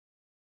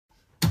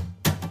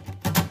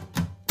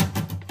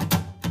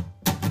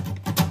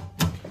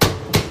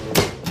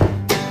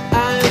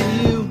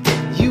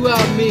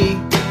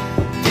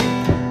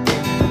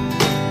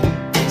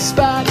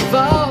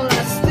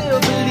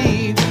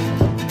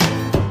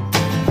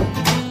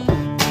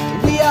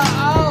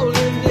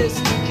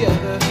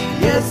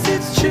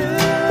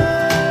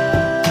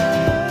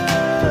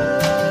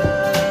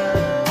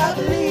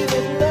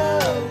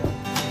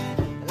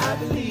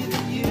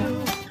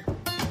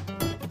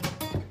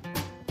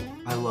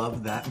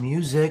love that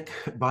music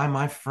by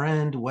my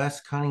friend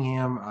Wes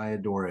Cunningham. I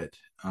adore it.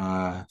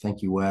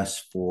 Thank you, Wes,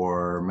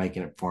 for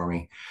making it for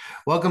me.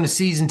 Welcome to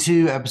season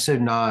 2, episode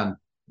 9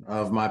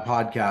 of my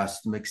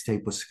podcast,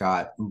 Mixtape with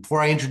Scott.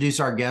 Before I introduce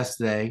our guest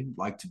today, I'd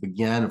like to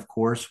begin, of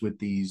course, with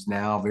these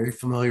now very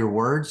familiar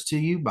words to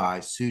you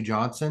by Sue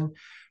Johnson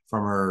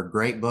from her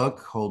great book,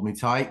 Hold Me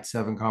Tight,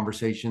 7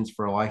 Conversations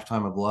for a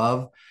Lifetime of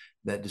Love,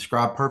 that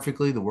describe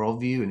perfectly the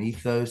worldview and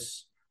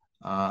ethos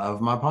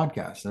of my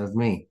podcast and of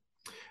me.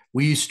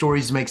 We use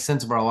stories to make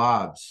sense of our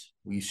lives.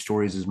 We use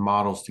stories as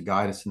models to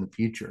guide us in the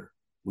future.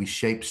 We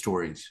shape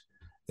stories.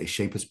 They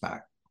shape us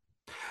back.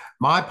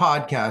 My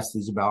podcast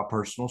is about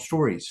personal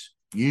stories.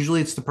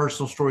 Usually it's the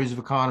personal stories of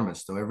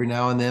economists, though every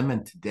now and then,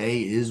 and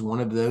today is one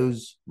of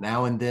those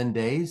now and then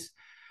days,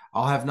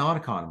 I'll have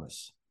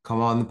non-economists come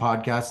on the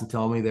podcast and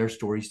tell me their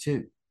stories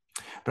too.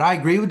 But I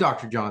agree with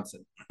Dr.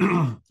 Johnson.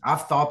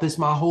 I've thought this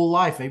my whole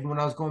life, even when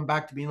I was going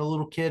back to being a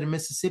little kid in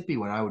Mississippi,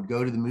 when I would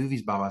go to the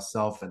movies by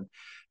myself and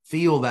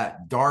feel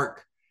that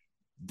darkness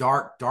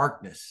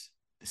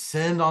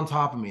descend on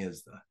top of me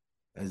as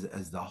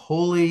the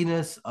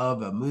holiness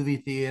of a movie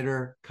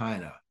theater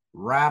kind of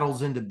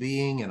rattles into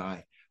being, and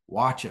I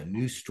watch a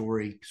new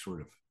story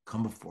sort of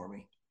come before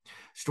me.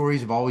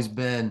 Stories have always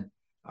been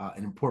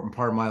an important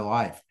part of my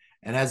life,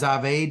 and as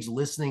I've aged,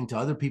 listening to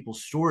other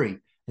people's story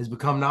has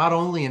become not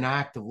only an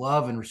act of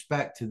love and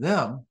respect to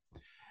them,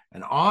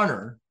 an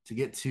honor to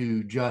get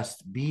to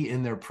just be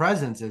in their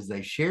presence as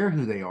they share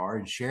who they are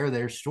and share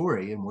their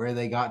story and where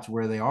they got to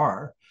where they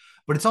are.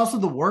 But it's also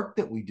the work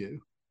that we do.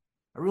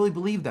 I really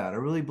believe that. I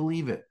really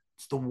believe it.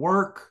 It's the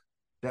work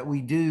that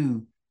we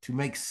do to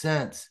make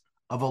sense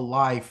of a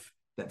life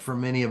that for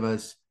many of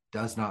us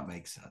does not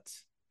make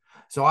sense.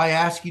 So I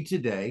ask you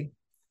today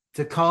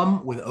to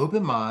come with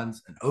open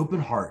minds and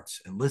open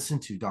hearts and listen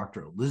to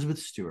Dr. Elizabeth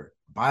Stuart,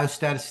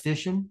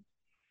 biostatistician,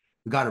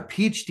 who got her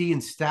PhD in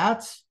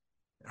stats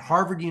at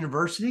Harvard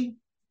University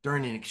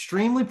during an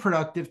extremely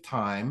productive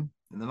time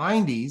in the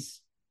 90s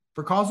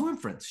for causal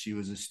inference. She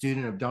was a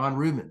student of Don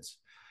Rubin's.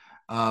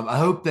 I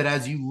hope that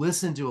as you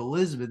listen to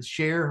Elizabeth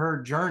share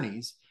her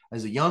journeys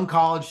as a young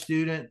college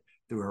student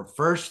through her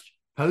first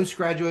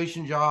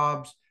post-graduation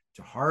jobs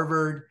to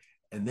Harvard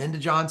and then to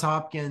Johns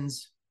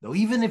Hopkins, though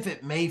even if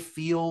it may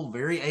feel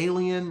very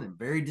alien and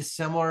very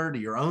dissimilar to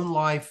your own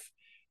life,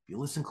 if you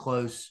listen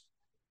close,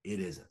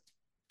 it isn't.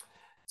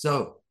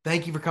 So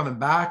thank you for coming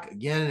back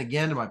again and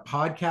again to my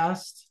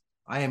podcast.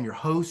 I am your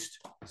host,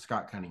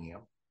 Scott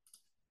Cunningham.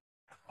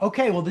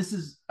 Okay, well, this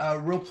is a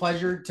real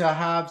pleasure to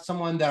have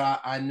someone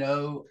that I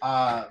know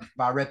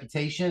by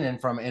reputation and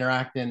from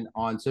interacting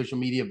on social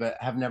media, but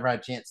have never had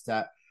a chance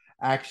to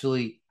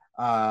actually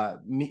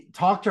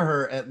talk to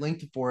her at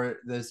length before.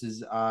 This is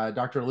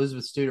Dr.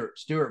 Elizabeth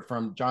Stuart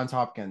from Johns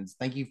Hopkins.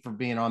 Thank you for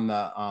being on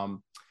the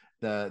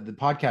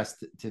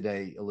podcast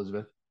today,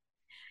 Elizabeth.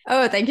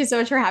 Oh, thank you so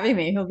much for having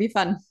me. It'll be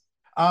fun.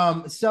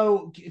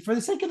 So for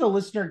the sake of the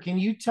listener, can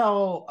you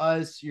tell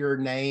us your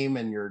name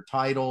and your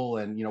title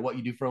and what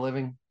you do for a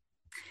living?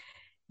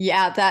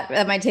 Yeah,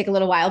 that might take a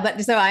little while,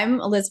 but so I'm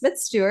Elizabeth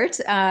Stuart.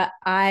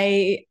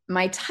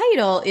 My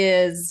title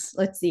is,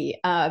 let's see,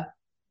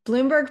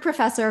 Bloomberg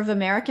Professor of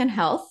American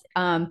Health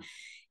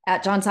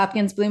at Johns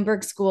Hopkins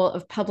Bloomberg School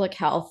of Public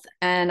Health,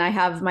 and I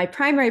have my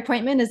primary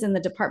appointment is in the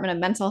Department of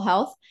Mental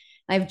Health.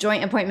 I have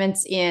joint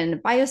appointments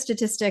in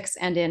biostatistics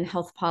and in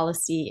health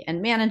policy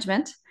and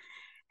management.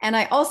 And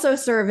I also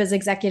serve as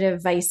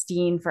executive vice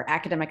dean for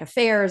academic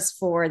affairs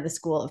for the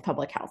School of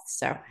Public Health.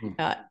 So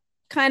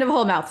kind of a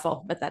whole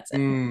mouthful, but that's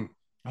it.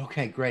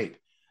 Okay, great.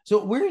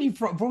 So where are you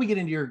from? Before we get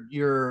into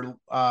your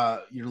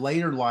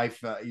later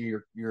life,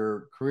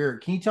 your career,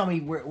 can you tell me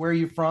where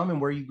you're from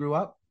and where you grew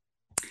up?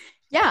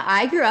 Yeah,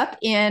 I grew up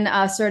in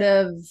a sort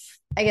of,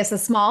 I guess, a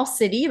small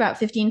city, about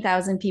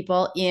 15,000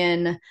 people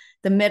in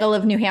the middle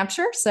of New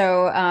Hampshire.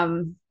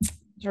 So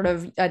sort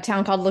of a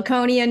town called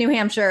Laconia, New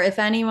Hampshire. If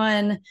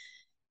anyone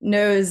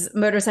knows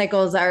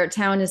motorcycles, our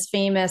town is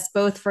famous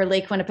both for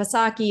Lake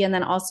Winnipesaukee, and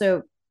then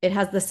also it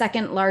has the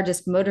second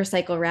largest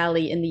motorcycle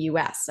rally in the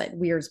US at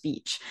Weirs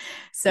Beach.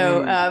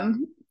 So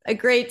a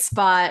great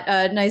spot,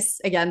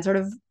 nice, again, sort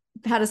of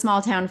had a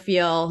small town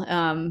feel,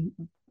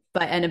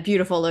 and a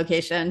beautiful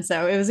location.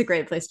 So it was a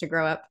great place to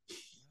grow up.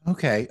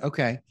 Okay.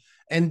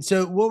 And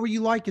so what were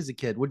you like as a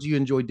kid? What did you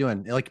enjoy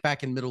doing? Like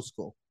back in middle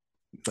school,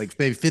 like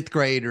maybe fifth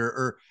grade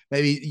or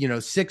maybe,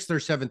 sixth or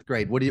seventh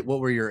grade. What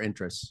were your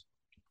interests?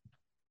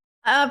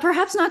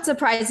 Perhaps not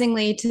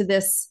surprisingly to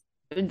this,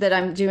 that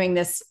I'm doing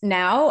this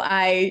now.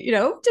 I,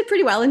 did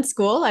pretty well in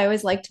school. I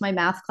always liked my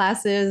math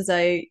classes.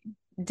 I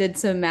did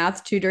some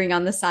math tutoring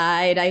on the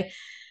side. I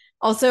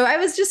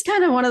was just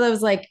kind of one of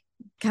those, like,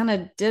 kind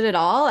of did it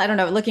all. I don't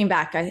know. Looking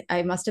back,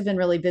 I must have been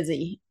really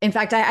busy. In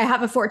fact, I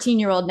have a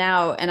 14-year-old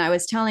now, and I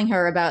was telling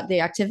her about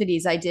the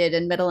activities I did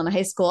in middle and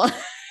high school.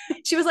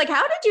 She was like,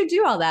 "How did you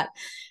do all that?"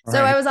 Right.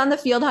 So I was on the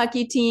field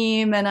hockey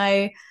team, and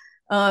I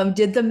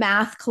did the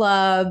math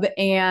club,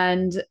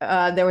 and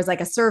there was like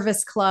a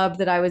service club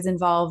that I was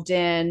involved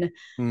in.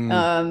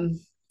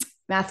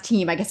 math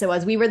team, I guess it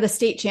was. We were the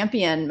state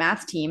champion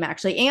math team,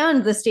 actually,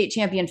 and the state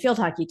champion field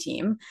hockey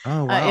team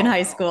Oh, in wow.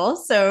 high school.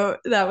 So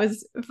that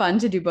was fun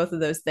to do both of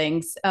those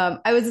things.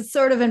 I was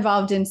sort of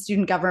involved in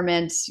student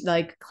government,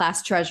 like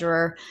class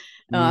treasurer.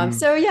 Mm,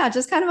 So yeah,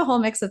 just kind of a whole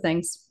mix of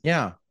things.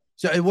 yeah.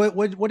 So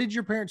what did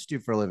your parents do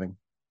for a living?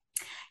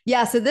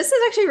 Yeah, so this is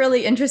actually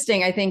really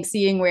interesting, I think,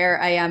 seeing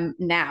where I am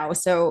now.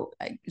 So,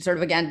 sort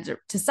of again,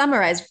 to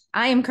summarize,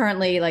 I am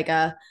currently like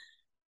a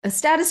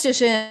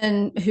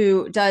statistician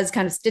who does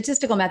kind of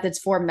statistical methods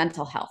for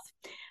mental health.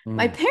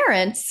 My Mm,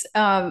 parents,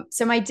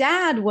 so my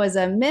dad was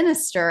a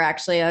minister,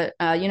 actually,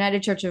 a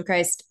United Church of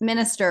Christ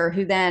minister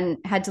who then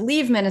had to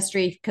leave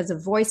ministry because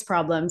of voice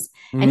problems,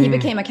 and he mm.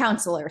 became a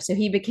counselor. So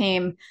he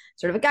became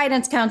sort of a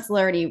guidance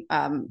counselor,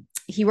 and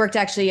he worked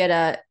actually at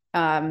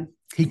a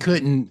He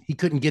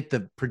couldn't get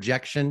the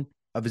projection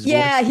of his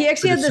yeah, voice he for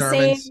actually the had the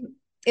same. sermons.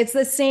 It's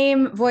the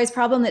same voice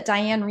problem that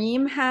Diane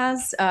Rehm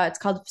has. It's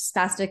called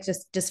spastic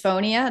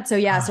dysphonia. So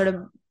yeah, sort Ah, of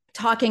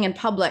talking in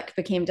public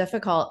became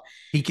difficult.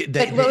 he could,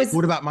 But what was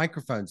what about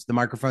microphones? The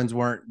microphones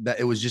weren't that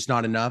it was just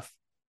not enough.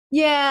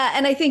 yeah,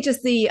 and I think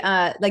just the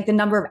like the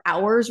number of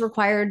hours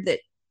required that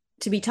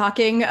to be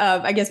talking.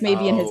 I guess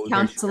maybe in his Oh, there's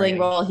counseling training.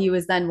 role, he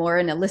was then more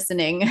in a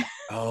listening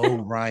Oh,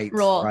 right,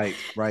 role. right,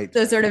 right.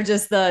 So sort of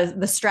just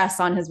the stress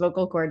on his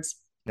vocal cords.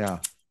 Yeah.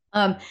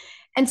 Um,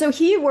 and so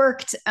he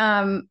worked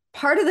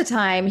part of the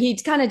time, he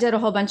kind of did a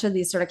whole bunch of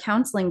these sort of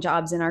counseling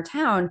jobs in our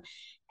town.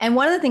 And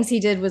one of the things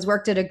he did was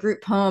worked at a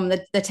group home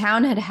that the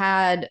town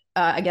had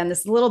again,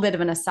 this little bit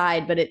of an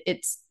aside, but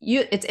it's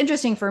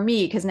interesting for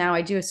me because now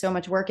I do so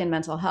much work in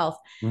mental health.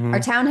 Our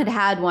Hmm. town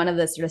had one of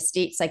the sort of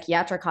state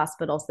psychiatric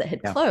hospitals that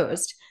had Yeah.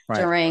 closed Right.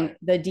 during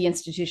the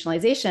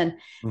deinstitutionalization.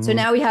 So Hmm.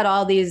 now we had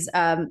all these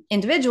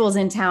individuals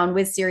in town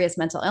with serious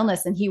mental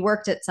illness, and he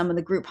worked at some of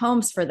the group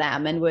homes for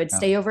them and would Yeah.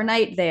 stay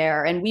overnight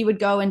there. And we would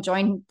go and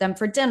join them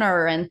for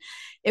dinner. And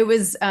it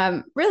was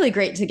really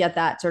great to get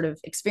that sort of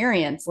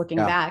experience looking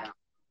Yeah. back.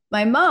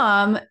 My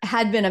mom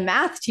had been a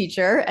math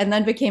teacher and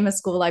then became a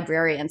school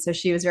librarian. So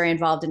she was very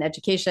involved in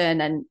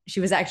education, and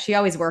she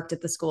always worked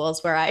at the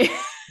schools where I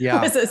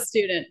Yeah. was a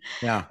student.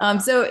 Yeah.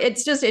 So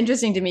it's just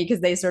interesting to me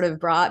because they sort of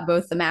brought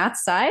both the math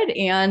side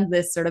and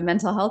this sort of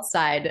mental health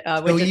side,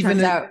 So which it even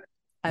turns out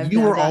I've you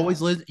now were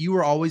done. you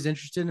were always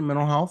interested in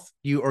mental health.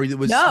 You or it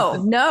was No,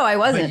 something, no, I but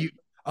wasn't. you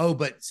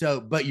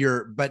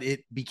but it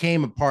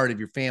became a part of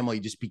your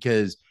family just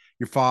because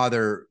your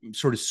father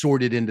sort of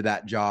sorted into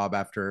that job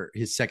after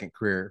his second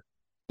career.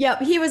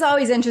 Yep, he was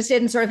always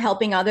interested in sort of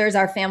helping others.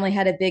 Our family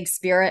had a big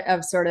spirit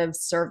of sort of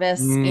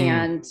service Mm,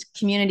 and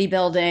community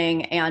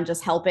building and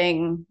just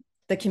helping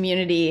the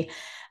community.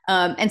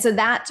 And so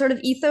that sort of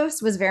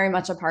ethos was very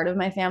much a part of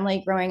my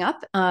family growing up.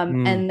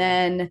 mm, And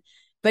then,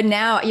 but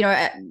now,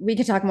 we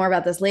could talk more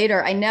about this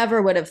later. I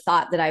never would have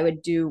thought that I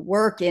would do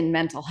work in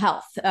mental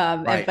health.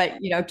 right. But,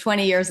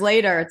 20 years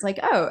later, it's like,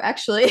 oh,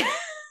 actually,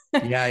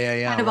 kind Yeah, yeah,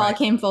 yeah, of all right.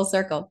 came full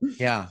circle.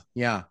 Yeah,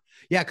 yeah.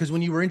 Yeah, because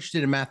when you were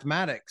interested in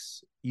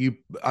mathematics,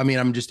 I mean,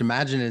 I'm just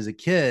imagining as a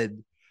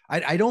kid,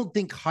 I don't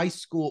think high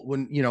school,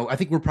 I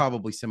think we're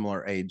probably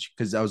similar age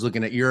because I was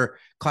looking at your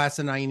class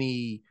of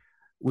 90,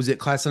 was it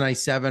class of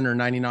 97 or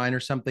 99 or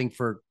something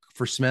for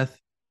Smith?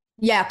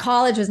 Yeah,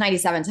 college was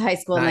 97 to high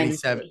school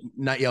 97.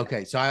 93. Not, yeah,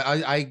 okay. So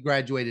I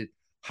graduated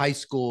high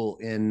school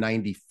in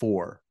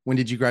 94. When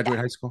did you graduate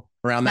Yeah, high school?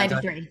 Around that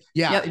time? 93.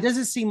 Yeah, it Yep.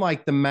 doesn't seem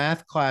like the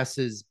math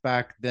classes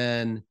back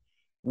then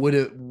would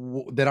have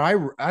that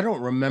I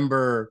don't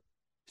remember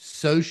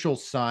social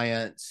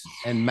science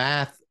and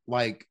math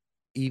like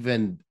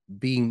even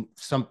being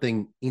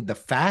something the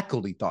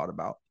faculty thought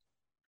about.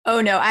 Oh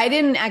no, I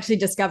didn't actually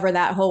discover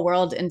that whole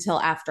world until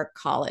after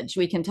college.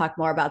 We can talk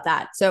more about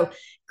that. So,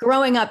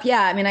 growing up,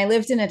 yeah, I mean, I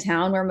lived in a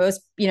town where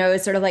most,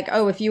 it's sort of like,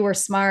 oh, if you were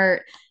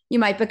smart, you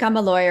might become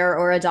a lawyer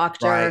or a Right.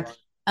 doctor.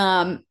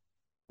 Um,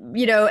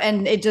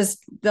 and it just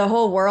the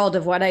whole world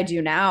of what I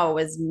do now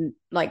was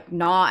like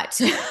not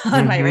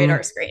on my Mm-hmm.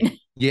 radar screen.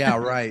 Yeah,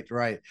 right,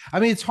 right. I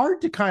mean, it's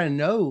hard to kind of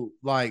know,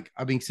 like,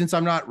 I mean, since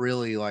I'm not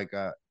really like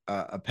a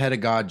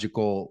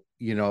pedagogical,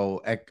 I'm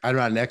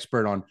not an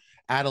expert on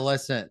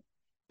adolescent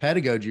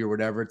pedagogy or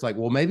whatever. It's like,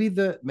 well,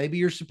 maybe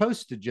you're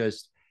supposed to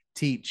just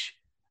teach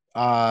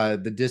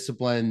the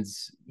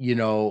disciplines,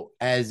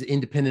 as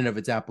independent of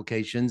its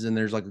applications, and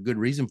there's like a good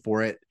reason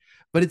for it.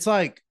 But it's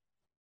like,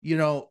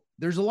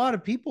 there's a lot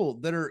of people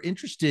that are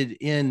interested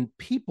in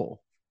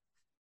people,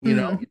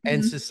 and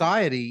Mm-hmm.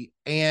 society,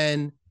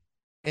 and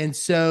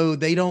so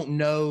they don't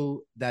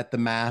know that the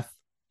math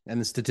and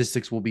the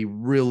statistics will be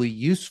really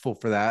useful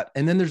for that.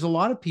 And then there's a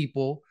lot of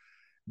people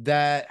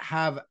that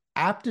have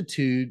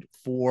aptitude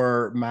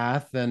for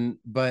math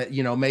but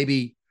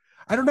maybe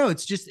I don't know, it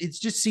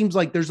just seems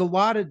like there's a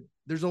lot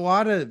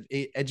of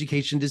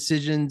education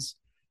decisions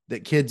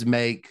that kids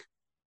make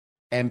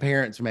and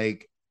parents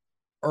make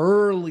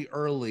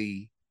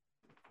early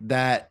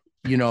that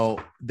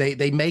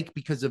they make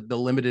because of the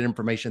limited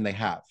information they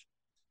have,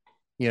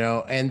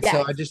 and so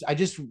Yeah.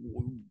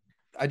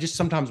 I just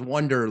sometimes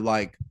wonder,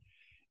 like,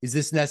 is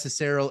this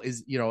necessary?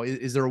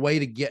 Is there a way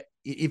to get,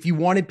 if you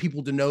wanted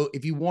people to know,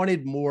 if you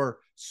wanted more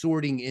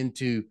sorting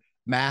into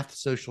math,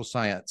 social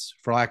science,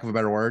 for lack of a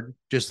better word,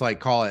 just like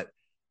call it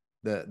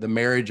the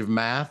marriage of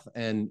math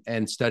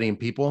and studying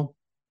people.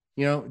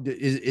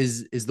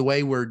 Is the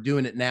way we're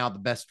doing it now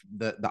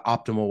the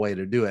optimal way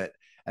to do it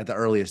at the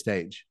earliest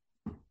age?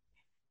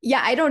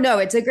 Yeah, I don't know.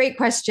 It's a great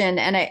question.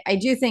 And I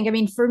do think, I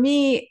mean, for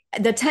me,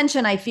 the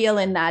tension I feel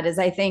in that is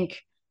I think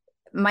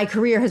my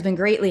career has been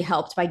greatly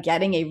helped by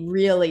getting a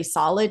really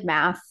solid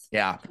math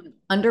Yeah.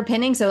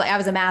 underpinning. So I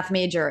was a math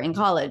major in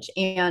college,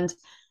 and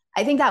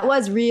I think that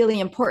was really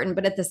important.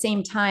 But at the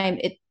same time,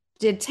 it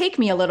did take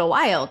me a little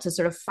while to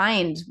sort of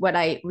find what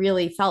I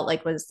really felt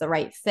like was the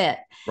right fit.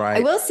 I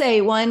Right. will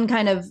say one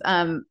kind of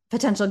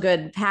potential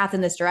good path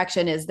in this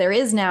direction is there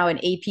is now an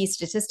AP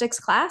statistics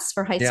class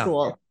for high Yeah.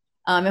 school.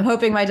 I'm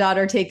hoping my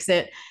daughter takes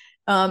it.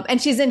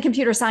 And she's in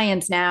computer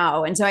science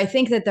now. And so I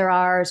think that there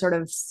are sort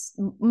of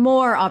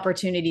more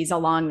opportunities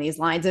along these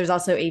lines. There's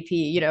also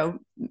AP,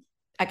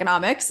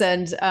 economics.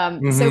 And so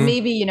Mm-hmm.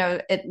 maybe,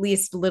 at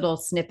least little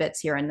snippets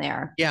here and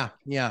there. Yeah.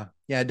 Yeah.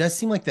 Yeah. It does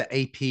seem like the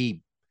AP,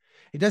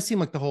 it does seem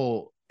like the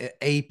whole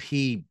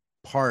AP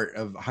part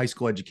of high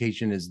school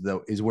education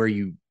is where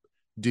you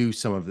do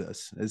some of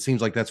this. It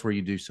seems like that's where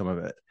you do some of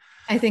it.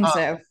 I think Uh,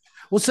 so.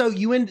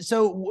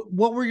 well,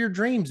 what were your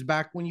dreams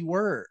back when you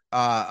were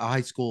a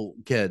high school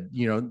kid,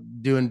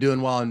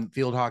 doing well in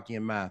field hockey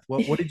and math?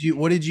 What did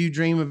you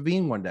dream of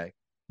being one day?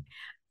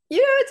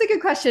 It's a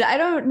good question. I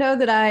don't know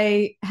that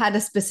I had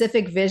a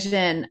specific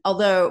vision,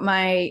 although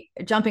my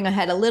jumping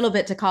ahead a little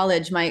bit to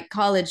college, my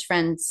college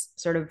friends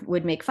sort of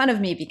would make fun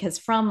of me because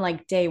from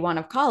like day one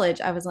of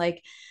college, I was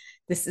like,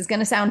 this is going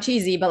to sound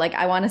cheesy, but like,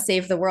 I want to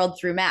save the world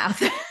through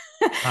math.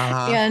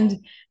 Uh-huh. And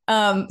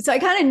so I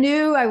kind of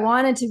knew I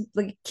wanted to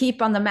like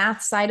keep on the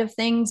math side of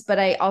things, but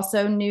I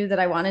also knew that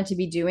I wanted to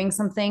be doing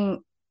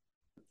something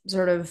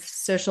sort of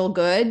social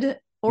good Mm,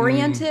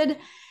 oriented.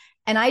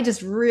 And I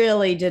just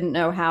really didn't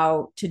know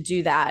how to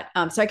do that.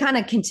 So I kind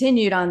of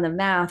continued on the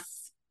math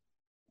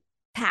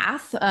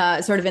path,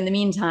 sort of in the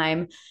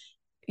meantime,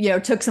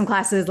 took some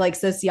classes like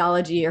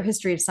sociology or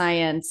history of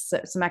science,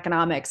 some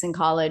economics in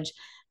college.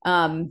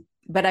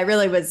 But I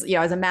really was, I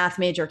was a math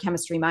major,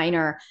 chemistry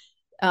minor,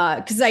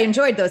 because I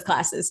enjoyed those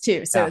classes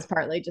too. So it yeah. was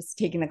partly just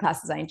taking the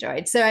classes I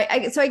enjoyed. So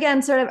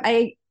again, sort of,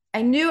 I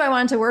knew I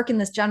wanted to work in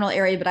this general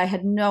area, but I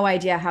had no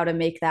idea how to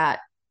make that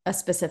a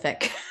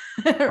specific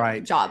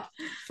Right. job.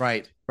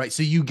 Right. Right.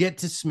 So you get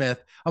to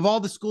Smith. Of all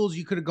the schools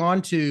you could have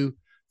gone to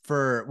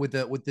for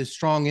with this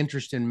strong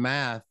interest in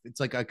math, it's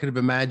like I could have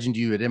imagined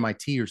you at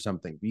MIT or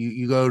something.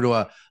 You go to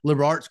a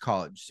liberal arts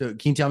college. So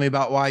can you tell me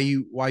about why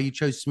you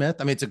chose Smith?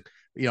 I mean, it's a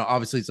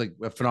obviously it's like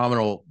a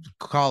phenomenal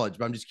college,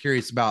 but I'm just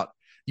curious about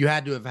you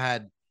had to have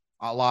had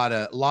a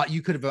lot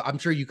you could have, I'm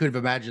sure you could have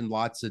imagined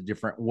lots of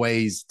different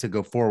ways to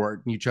go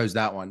forward, and you chose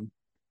that one.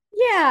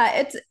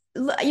 Yeah,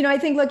 I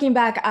think looking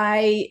back,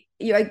 I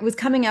was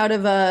coming out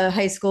of a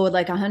high school with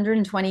like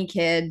 120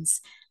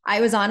 kids. I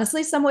was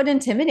honestly somewhat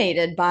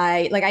intimidated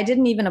by, like, I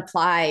didn't even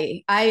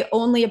apply. I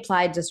only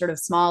applied to sort of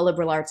small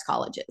liberal arts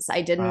colleges.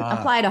 I didn't Ah.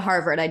 apply to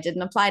Harvard. I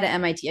didn't apply to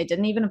MIT. I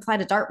didn't even apply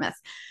to Dartmouth,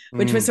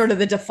 which was Mm, sort of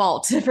the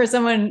default for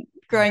someone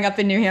growing up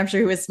in New Hampshire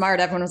who was smart.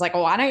 Everyone was like,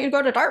 well, why don't you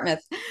go to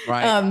Dartmouth?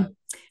 right. Um,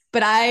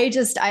 but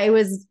I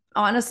was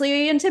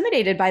honestly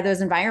intimidated by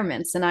those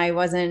environments, and I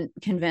wasn't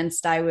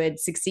convinced I would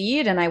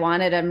succeed. And I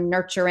wanted a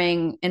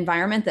nurturing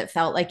environment that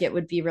felt like it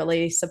would be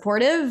really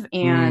supportive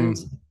Mm,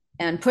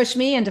 and push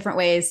me in different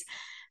ways.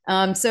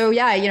 So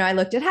yeah, I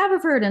looked at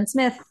Haverford and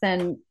Smith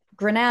and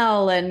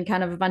Grinnell and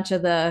kind of a bunch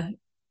of the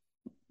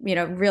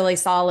really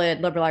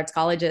solid liberal arts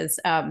colleges.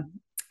 And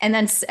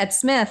then at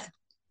Smith,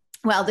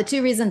 well, the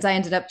two reasons I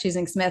ended up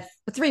choosing Smith,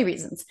 three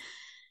reasons.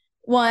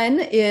 One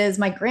is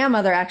my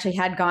grandmother actually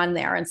had gone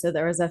there, and so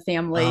there was a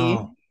family,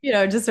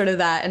 oh. just sort of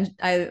that,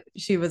 and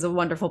she was a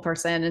wonderful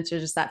person, and so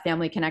just that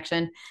family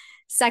connection.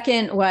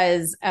 Second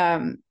was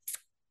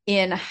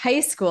in high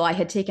school, I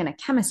took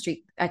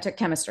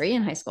chemistry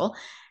in high school,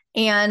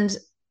 and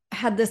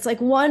had this like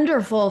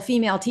wonderful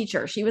female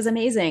teacher. She was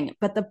amazing,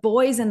 but the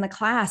boys in the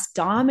class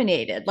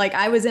dominated. Like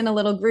I was in a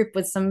little group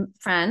with some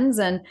friends,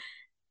 and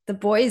the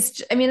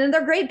boys, I mean, and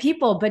they're great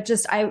people, but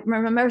just I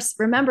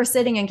remember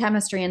sitting in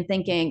chemistry and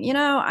thinking,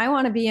 I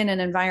want to be in an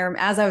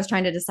environment as I was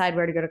trying to decide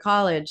where to go to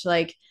college.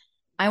 Like,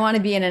 I want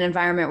to be in an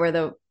environment where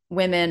the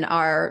women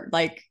are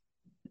like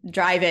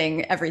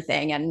driving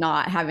everything and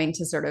not having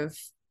to sort of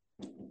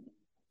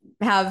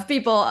have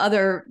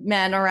other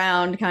men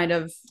around kind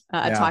of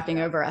Yeah. talking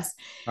over us.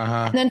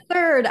 Uh-huh. And then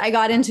third, I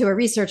got into a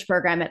research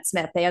program at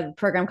Smith. They had a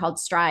program called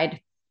Stride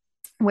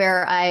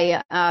where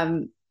I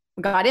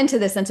got into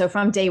this. And so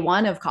from day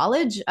one of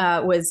college,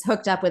 was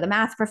hooked up with a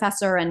math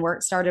professor and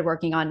started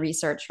working on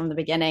research from the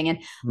beginning. And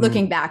Mm,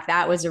 looking back,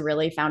 that was a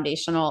really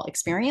foundational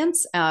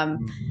experience.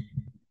 mm.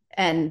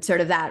 And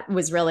sort of that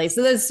was really,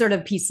 so those sort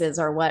of pieces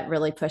are what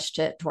really pushed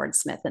it towards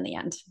Smith in the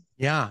end.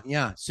 Yeah,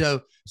 yeah.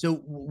 So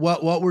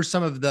what were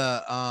some of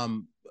the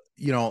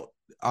you know,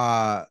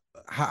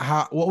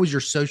 what was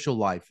your social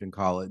life in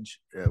college?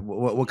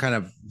 What kind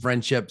of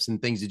friendships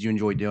and things did you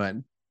enjoy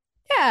doing?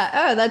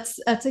 Yeah. Oh, that's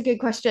a good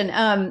question.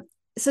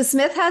 So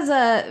Smith has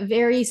a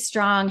very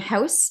strong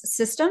house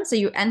system. So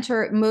you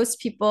enter, most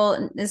people,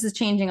 and this is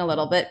changing a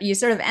little bit, you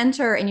sort of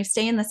enter and you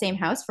stay in the same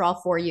house for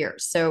all 4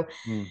 years. So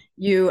Mm,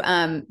 you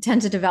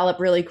tend to develop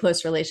really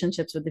close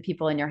relationships with the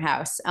people in your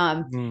house.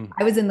 mm.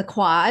 I was in the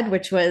quad,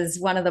 which was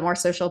one of the more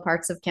social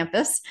parts of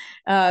campus.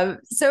 So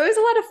it was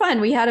a lot of fun.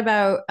 We had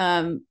about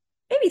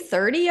maybe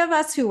 30 of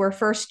us who were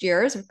first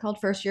years. We're called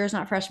first years,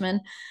 not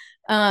freshmen.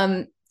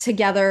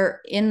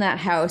 Together in that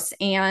house.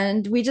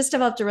 And we just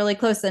developed a really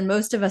close, and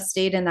most of us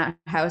stayed in that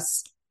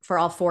house for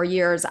all 4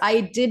 years.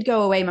 I did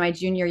go away my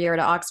junior year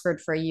to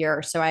Oxford for a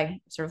year. So I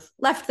sort of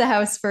left the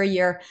house for a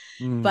year.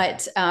 Mm.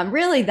 But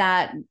really,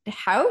 that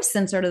house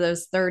and sort of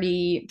those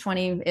 30,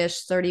 20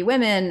 ish, 30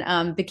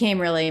 women became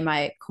really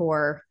my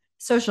core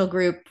social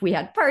group. We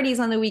had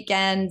parties on the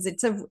weekends.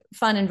 It's a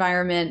fun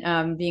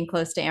environment being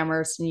close to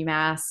Amherst and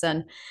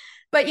UMass.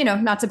 But,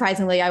 not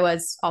surprisingly, I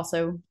was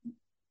also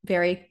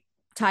very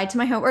tied to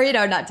my home, or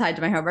not tied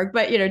to my homework,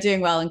 but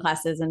doing well in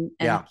classes and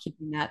Yeah.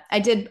 keeping that.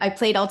 I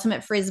played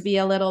ultimate frisbee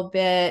a little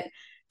bit,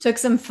 took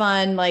some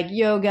fun like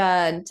yoga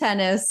and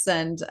tennis,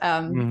 and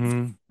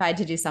Hmm. tried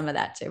to do some of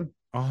that too.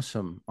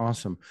 Awesome.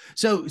 Awesome.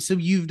 So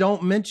you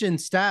don't mention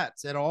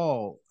stats at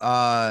all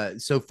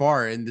so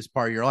far in this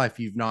part of your life.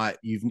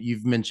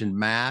 You've mentioned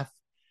math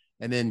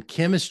and then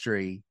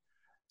chemistry.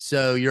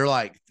 So you're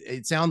like,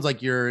 it sounds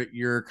like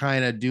you're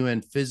kind of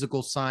doing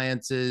physical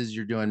sciences,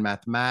 you're doing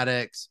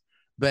mathematics,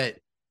 but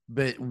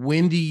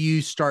when do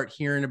you start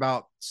hearing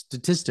about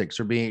statistics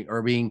or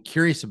being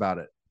curious about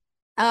it?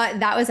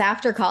 That was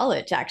after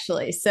college,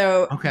 actually.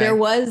 So there Okay.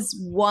 was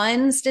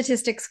one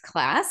statistics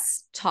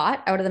class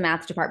taught out of the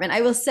math department.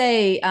 I will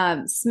say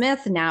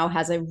Smith now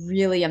has a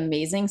really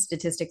amazing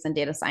statistics and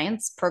data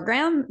science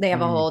program. They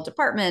have a Mm, whole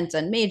department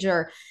and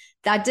major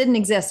that didn't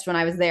exist when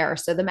I was there.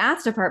 So the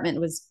math department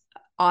was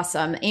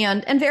awesome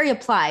and very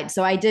applied.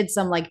 So I did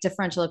some like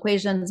differential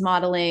equations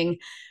modeling.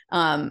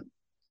 Um,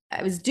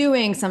 I was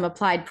doing some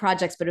applied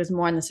projects, but it was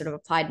more in the sort of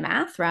applied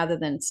math rather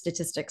than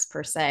statistics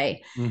per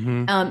se.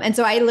 mm-hmm. And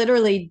so I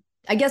literally,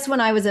 I guess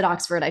when I was at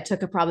Oxford, I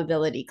took a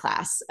probability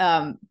class,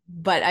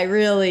 but I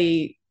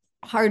really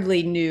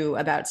hardly knew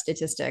about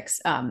statistics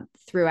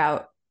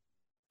throughout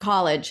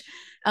college.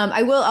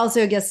 I will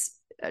also, I guess,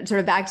 sort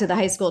of back to the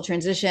high school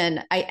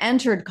transition, I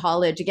entered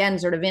college again,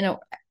 sort of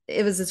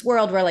it was this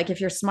world where like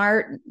if you're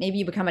smart, maybe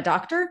you become a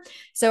doctor.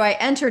 So I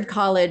entered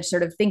college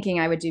sort of thinking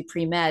I would do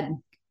pre-med.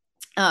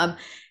 Um,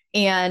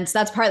 and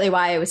that's partly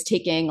why I was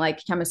taking like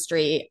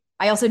chemistry.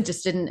 I also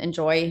just didn't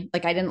enjoy,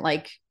 like, I didn't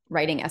like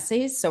writing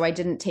essays. So I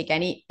didn't take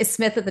any.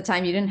 Smith at the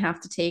time, you didn't have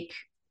to take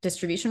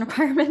distribution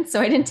requirements. So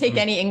I didn't take Mm-hmm.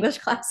 any English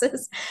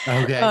classes.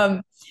 Okay.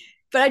 Um,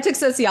 but I took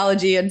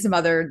sociology and some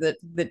other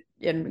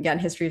and again,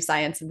 history of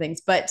science and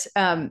things. But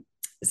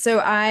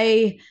so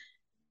I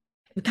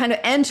kind of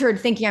entered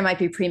thinking I might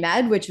be pre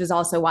med, which was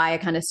also why I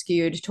kind of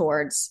skewed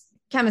towards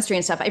chemistry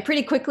and stuff. I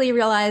pretty quickly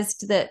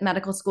realized that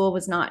medical school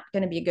was not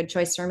going to be a good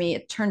choice for me.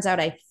 It turns out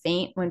I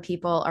faint when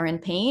people are in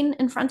pain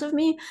in front of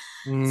me.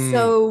 Mm.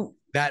 So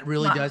That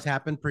really my, does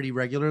happen pretty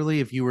regularly.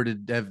 If you were to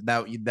have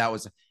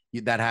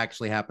that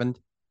actually happened.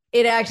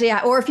 it actually,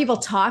 or if people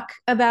talk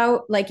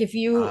about, like, if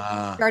you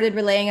Uh, started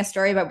relaying a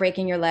story about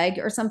breaking your leg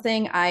or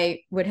something, I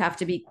would have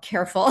to be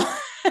careful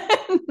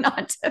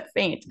not to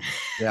faint.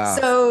 yeah.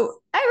 So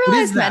I What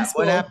is realized med that?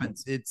 What school.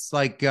 happens? It's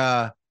like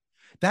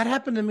that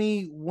happened to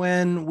me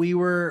when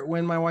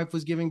my wife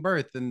was giving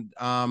birth, and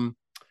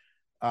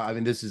I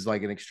mean this is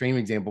like an extreme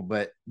example,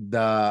 but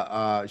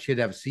the she had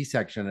to have a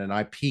C-section, and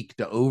I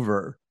peeked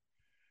over,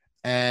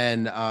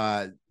 and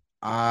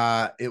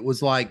it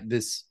was like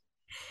this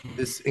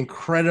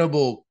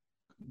incredible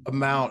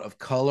amount of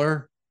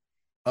color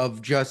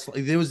of just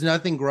like there was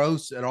nothing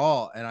gross at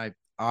all, and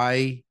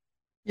I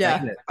Yeah.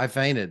 fainted. I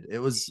fainted. It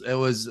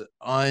was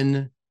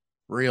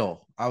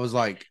unreal. I was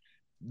like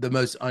the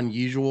most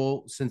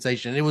unusual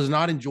sensation. It was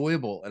not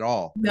enjoyable at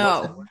all. It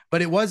wasn't, No.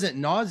 but it wasn't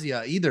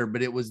nausea either.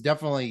 But it was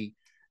definitely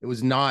it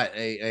was not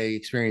a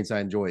experience I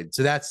enjoyed.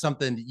 So that's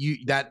something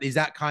that is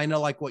that kind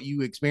of like what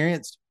you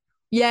experienced.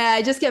 Yeah,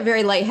 I just get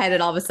very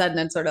lightheaded all of a sudden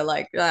and sort of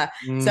like, so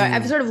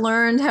I've Mm, sort of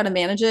learned how to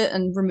manage it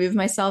and remove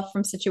myself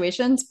from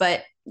situations.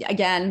 But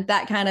again,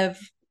 that kind of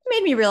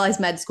made me realize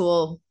med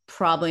school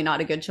probably not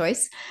a good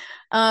choice.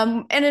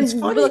 And it's then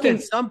funny that looking,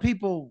 some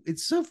people.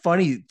 It's so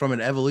funny from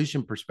an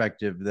evolution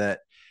perspective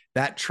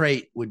that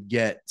trait would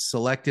get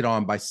selected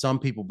on by some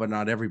people, but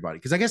not everybody.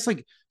 Because I guess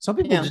like some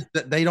people yeah,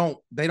 just they don't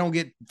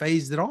get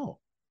phased at all.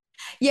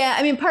 yeah.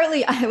 I mean,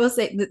 partly I will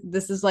say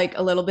this is like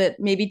a little bit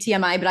maybe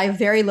TMI, but I have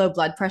very low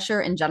blood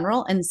pressure in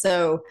general, and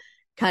so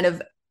kind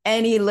of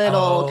any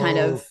little kind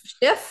of Oh,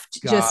 shift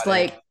just got it.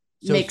 like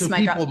So makes so my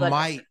people blood pressure.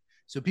 might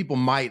so people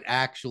might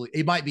actually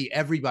it might be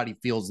everybody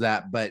feels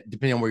that, but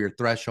depending on where your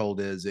threshold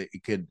is, It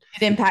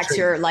impacts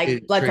your like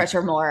it blood triggers.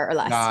 pressure more or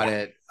less. Got Yeah.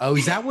 it. Oh,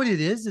 is that what it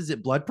is? Is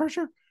it blood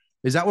pressure?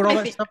 Is that what all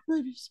Might that be. stuff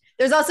is?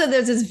 There's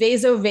this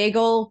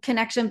vasovagal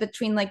connection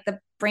between like the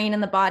brain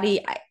and the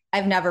body.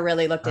 I've never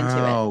really looked into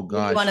it. Oh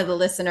Maybe one gosh. of the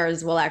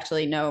listeners will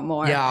actually know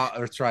more. Yeah,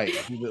 that's right.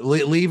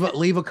 Leave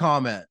a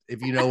comment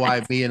if you know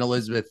why me and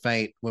Elizabeth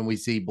faint when we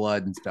see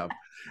blood and stuff.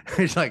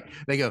 It's like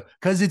they go,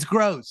 because it's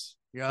gross.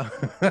 Yeah,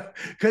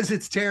 because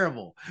it's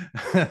terrible.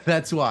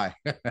 That's why.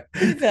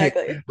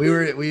 Exactly.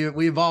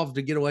 We evolved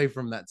to get away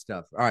from that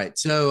stuff. All right.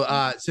 So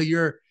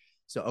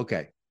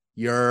okay.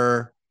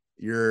 You're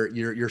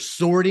you're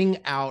sorting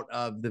out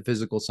of the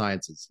physical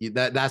sciences.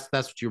 That's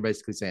what you're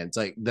basically saying. It's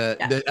like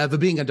Yeah. the of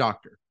being a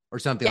doctor or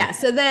something Yeah.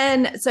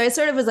 like So I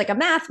sort of was like a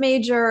math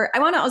major. I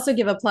want to also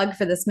give a plug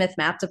for the Smith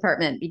math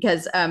department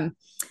because,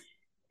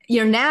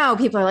 now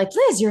people are like,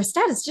 Liz, you're a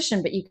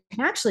statistician, but you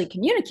can actually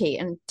communicate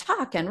and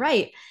talk and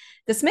write.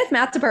 The Smith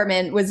math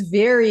department was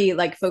very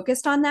like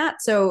focused on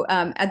that. So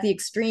at the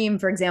extreme,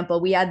 for example,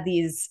 we had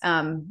these,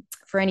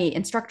 for any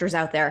instructors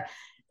out there,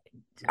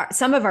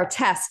 some of our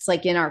tests,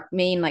 like in our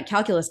main like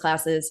calculus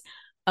classes,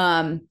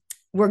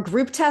 were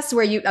group tests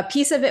where a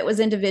piece of it was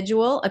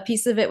individual, a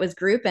piece of it was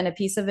group, and a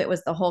piece of it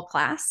was the whole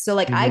class. So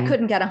like I that.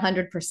 couldn't get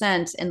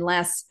 100%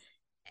 unless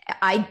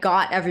I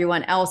got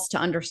everyone else to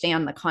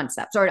understand the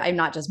concepts, or I'm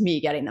not just me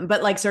getting them,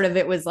 but like sort of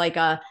it was like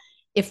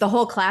if the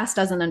whole class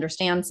doesn't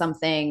understand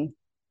something,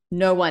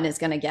 no one is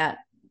going to get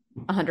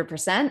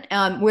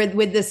 100%.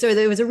 With this, so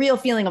there was a real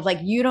feeling of like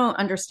you don't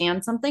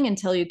understand something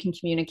until you can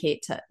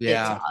communicate to it to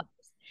Yeah. others,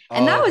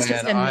 and that Oh was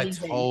man, just I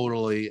amazing.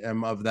 totally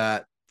am of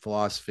that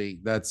philosophy.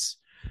 That's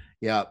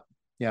yeah,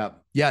 yeah,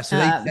 yeah. So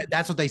Um,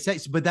 that's what they say.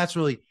 But that's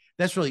really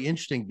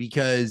interesting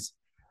because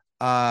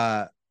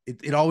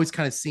it always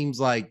kind of seems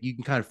like you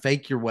can kind of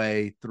fake your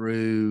way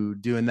through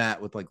doing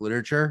that with like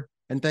literature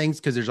and things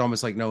because there's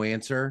almost like no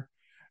answer.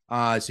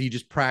 So you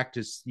just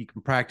practice. You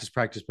can practice.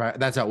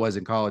 That's how it was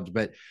in college.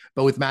 But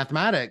with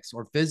mathematics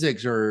or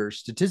physics or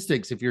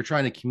statistics, if you're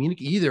trying to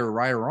communicate, either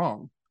right or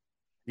wrong,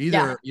 yeah.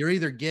 either you're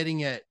either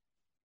getting it,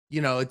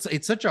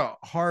 it's such a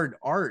hard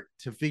art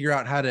to figure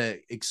out how to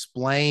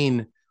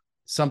explain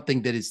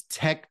something that is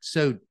tech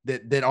so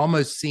that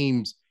almost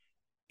seems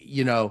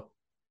you know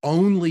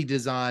only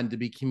designed to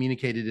be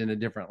communicated in a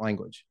different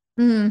language,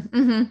 Mm-hmm,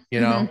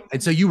 mm-hmm.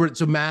 and so you were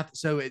so math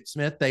so at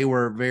Smith they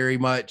were very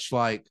much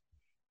like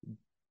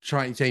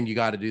trying saying you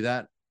got to do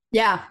that.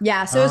 Yeah,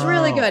 yeah. So it was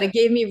really Oh good. It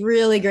gave me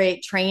really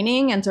great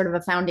training and sort of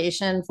a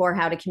foundation for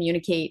how to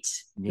communicate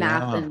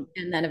math yeah.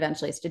 and then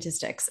eventually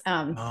statistics.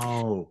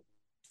 Oh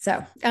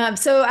So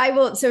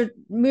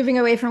moving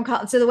away from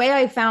college. So the way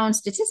I found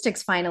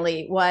statistics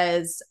finally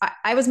was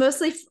I was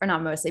mostly, or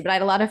not mostly, but I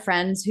had a lot of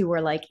friends who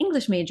were like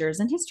English majors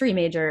and history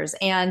majors.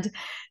 And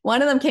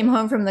one of them came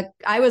home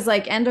I was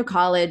like end of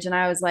college, and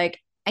I was like,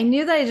 I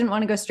knew that I didn't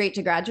want to go straight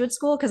to graduate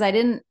school because I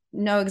didn't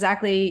know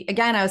exactly,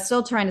 again, I was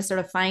still trying to sort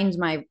of find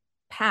my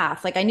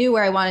path. Like I knew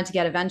where I wanted to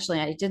get eventually.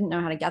 I didn't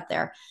know how to get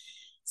there.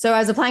 So I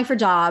was applying for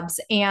jobs,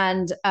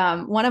 and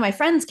one of my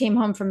friends came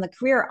home from the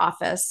career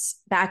office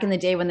back in the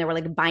day when there were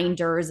like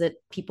binders that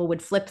people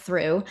would flip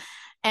through.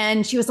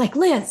 And she was like,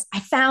 Liz, I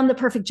found the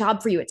perfect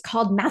job for you. It's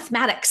called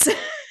mathematics.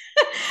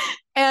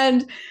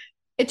 And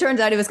it turns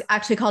out it was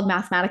actually called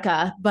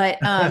Mathematica, but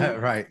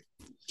right.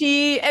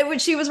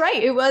 she was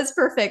right. It was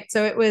perfect.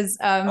 So it was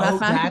Oh,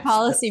 mathematical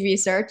policy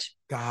research,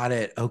 got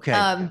it. Okay.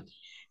 um,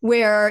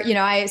 where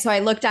I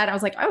looked at it, I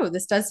was like, oh,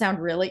 this does sound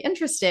really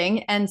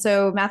interesting. And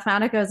so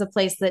Mathematica is a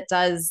place that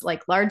does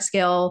like large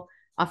scale,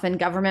 often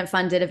government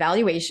funded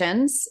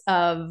evaluations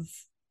of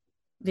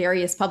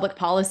various public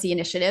policy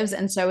initiatives.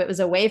 And so it was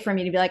a way for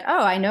me to be like,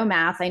 oh, I know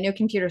math, I know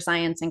computer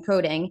science and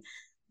coding.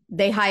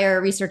 They hire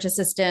research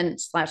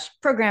assistant slash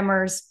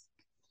programmers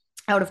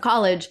out of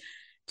college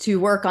to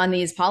work on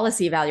these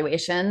policy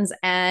evaluations.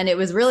 And it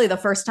was really the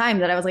first time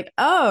that I was like,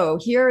 oh,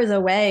 here is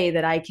a way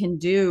that I can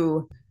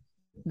do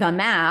the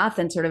math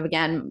and sort of,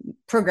 again,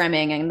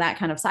 programming and that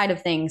kind of side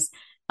of things,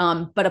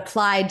 but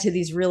applied to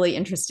these really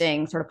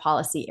interesting sort of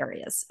policy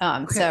areas.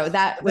 Okay. So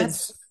that was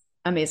That's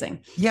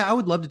amazing. Yeah, I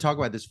would love to talk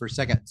about this for a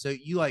second. So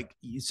you like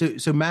so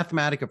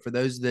Mathematica, for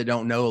those that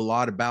don't know a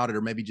lot about it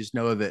or maybe just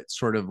know of it,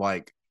 sort of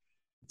like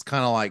it's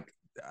kind of like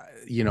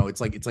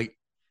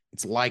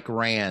it's like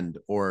Rand,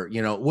 or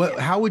what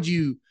Yeah. how would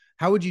you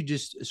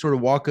just sort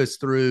of walk us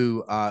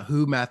through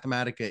who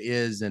Mathematica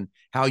is and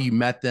how you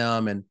met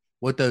them and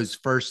what those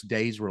first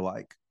days were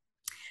like?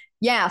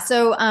 Yeah.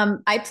 So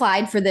I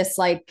applied for this,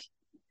 like,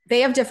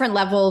 they have different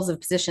levels of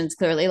positions,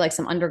 clearly, like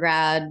some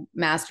undergrad,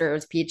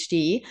 master's,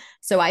 PhD.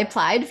 So I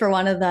applied for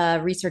one of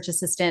the research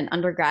assistant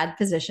undergrad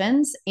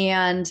positions.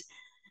 And,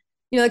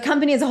 the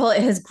company as a whole,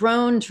 it has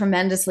grown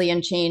tremendously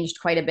and changed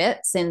quite a bit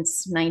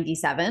since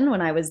 97 when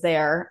I was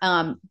there.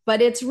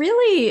 But it's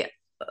really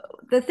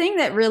the thing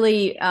that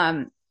really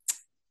I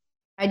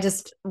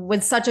just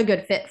was such a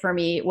good fit for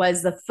me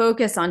was the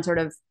focus on sort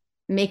of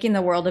making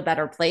the world a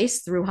better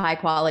place through high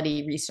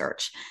quality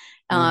research.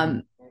 Mm-hmm.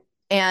 Um,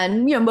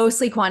 and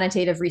mostly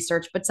quantitative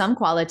research, but some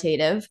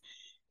qualitative,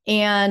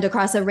 and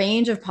across a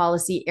range of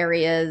policy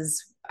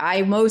areas. I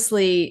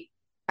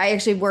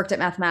actually worked at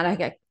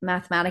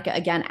Mathematica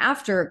again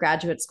after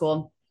graduate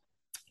school,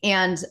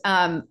 and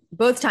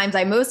both times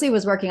I mostly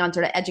was working on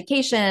sort of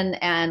education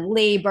and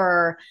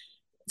labor,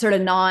 sort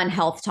of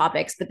non-health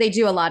topics, but they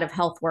do a lot of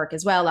health work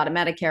as well, a lot of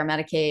Medicare,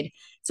 Medicaid.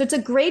 So it's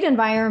a great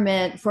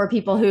environment for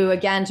people who,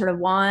 again, sort of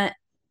want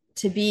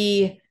to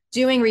be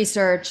doing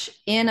research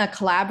in a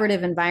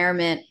collaborative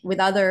environment with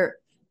other,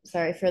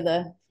 sorry for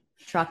the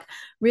truck,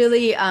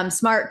 really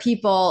smart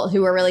people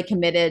who are really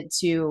committed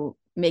to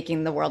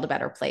making the world a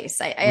better place.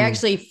 I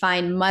actually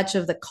find much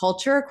of the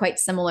culture quite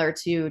similar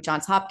to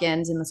Johns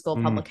Hopkins in the School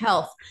of Public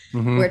Health,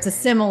 where it's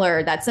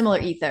that similar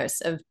ethos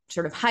of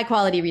sort of high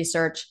quality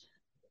research,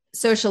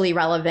 socially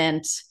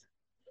relevant,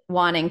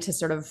 wanting to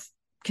sort of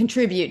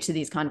contribute to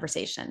these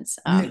conversations.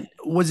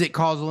 Was it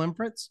causal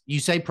inference? You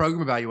say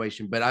program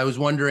evaluation, but I was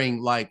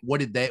wondering, like,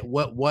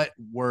 what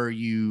were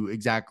you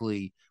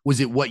exactly?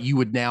 Was it what you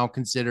would now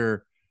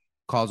consider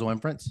causal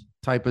inference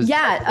type of?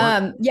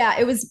 Yeah,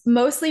 it was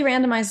mostly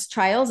randomized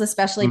trials,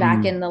 especially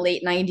back in the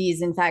late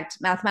 90s. In fact,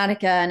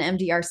 Mathematica and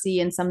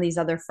MDRC and some of these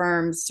other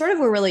firms sort of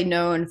were really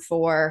known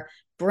for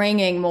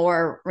bringing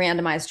more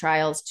randomized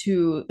trials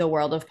to the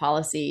world of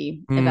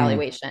policy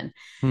evaluation.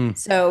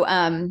 So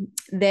I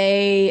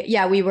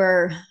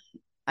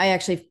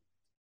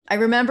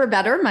remember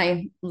better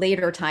my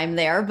later time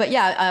there, but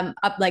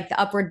like the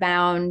Upward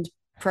Bound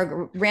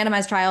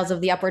randomized trials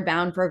of the Upward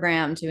Bound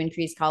program to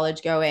increase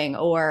college going,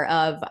 or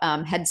of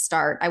Head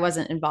Start. I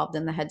wasn't involved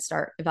in the Head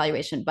Start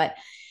evaluation, but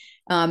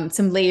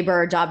some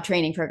labor job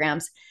training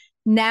programs.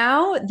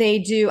 Now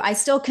I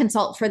still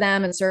consult for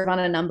them and serve on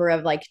a number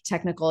of like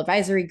technical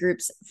advisory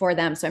groups for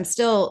them. So I'm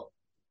still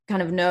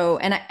kind of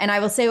and I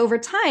will say over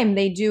time,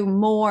 they do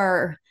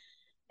more.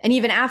 And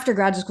even after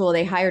graduate school,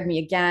 they hired me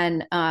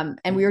again.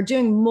 And we were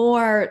doing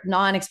more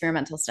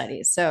non-experimental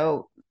studies.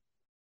 So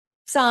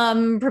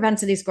some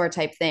propensity score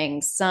type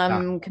things,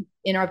 some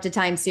interrupted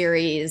time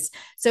series.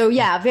 So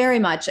very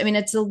much. I mean,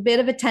 it's a bit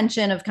of a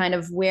tension of kind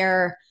of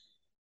where,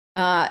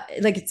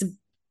 it's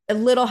a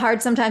little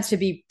hard sometimes to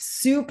be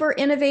super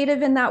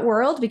innovative in that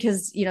world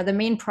because, the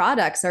main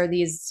products are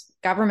these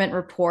government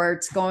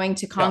reports going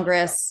to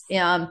Congress.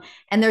 And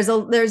there's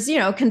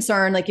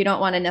concern, like you don't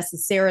want to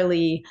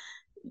necessarily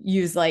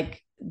use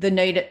like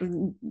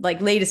the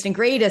latest and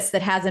greatest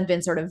that hasn't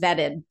been sort of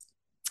vetted.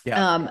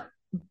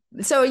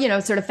 So,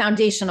 sort of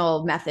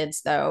foundational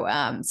methods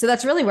though. So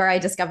that's really where I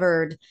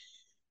discovered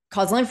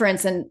causal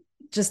inference. And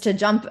just to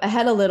jump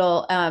ahead a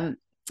little,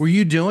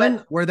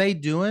 were they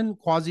doing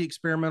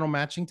quasi-experimental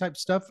matching type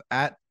stuff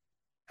at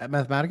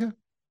Mathematica?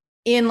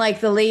 In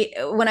like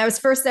when I was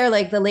first there,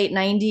 like the late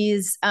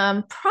 90s,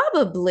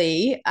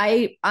 probably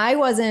I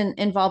wasn't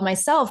involved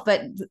myself,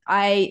 but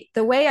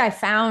the way I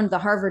found the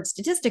Harvard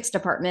statistics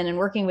department and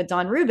working with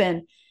Don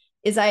Rubin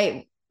is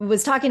I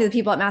was talking to the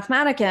people at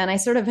Mathematica and I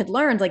sort of had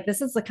learned like,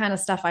 this is the kind of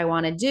stuff I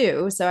want to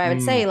do. So I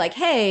would say like,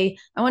 hey,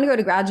 I want to go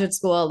to graduate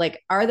school.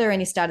 Like, are there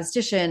any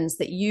statisticians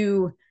that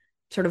you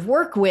sort of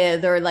work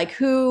with, or like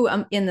who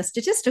in the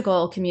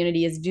statistical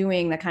community is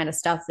doing the kind of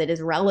stuff that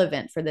is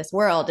relevant for this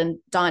world? And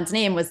Don's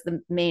name was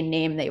the main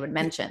name they would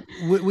mention.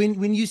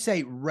 When you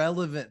say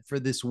relevant for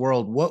this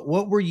world,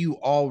 what were you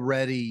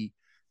already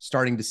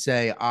starting to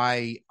say?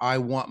 I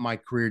want my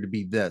career to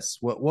be this.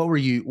 What were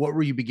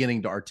you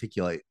beginning to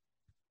articulate?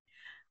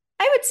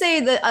 I would say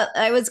that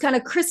I was kind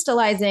of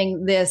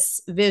crystallizing this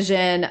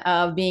vision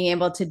of being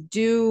able to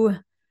do,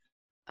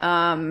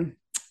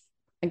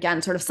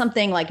 again, sort of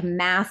something like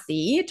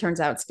mathy, turns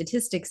out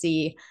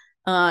statisticsy,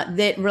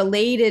 that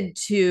related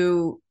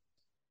to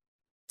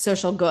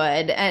social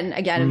good. And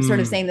again, I'm sort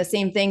of saying the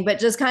same thing, but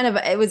just kind of,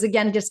 it was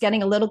again, just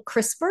getting a little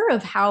crisper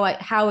of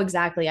how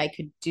exactly I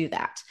could do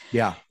that.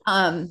 Yeah.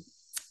 And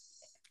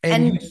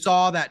you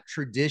saw that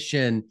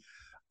tradition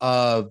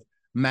of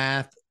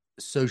math,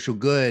 social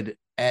good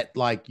at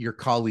like your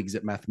colleagues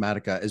at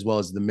Mathematica, as well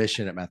as the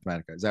mission at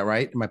Mathematica. Is that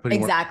right? Am I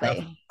putting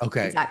exactly?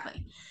 Okay.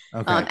 Exactly.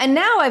 Okay. And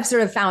now I've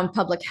sort of found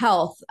public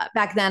health.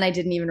 Back then, I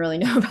didn't even really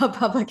know about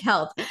public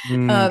health.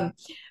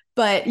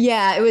 But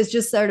yeah, it was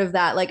just sort of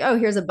that like, oh,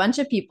 here's a bunch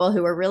of people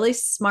who are really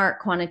smart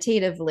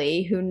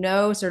quantitatively, who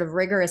know sort of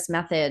rigorous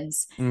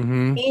methods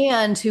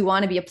and who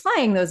want to be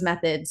applying those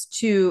methods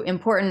to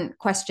important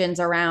questions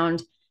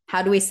around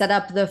how do we set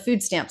up the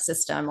food stamp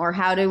system, or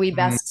how do we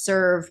best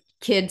serve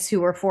kids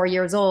who are 4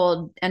 years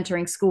old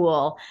entering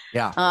school?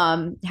 Yeah.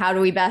 How do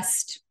we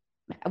best,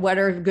 what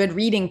are good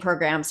reading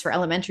programs for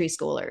elementary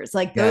schoolers?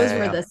 Like those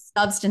were the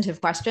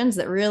substantive questions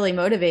that really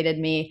motivated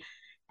me.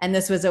 And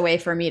this was a way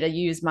for me to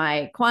use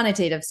my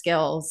quantitative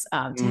skills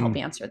to help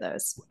answer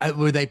those.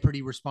 Were they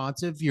pretty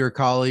responsive? Your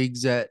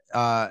colleagues at,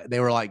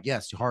 they were like,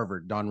 yes,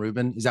 Harvard, Don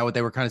Rubin. Is that what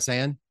they were kind of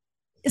saying?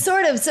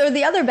 Sort of. So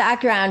the other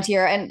background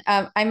here, and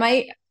I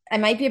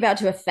might be about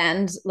to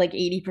offend like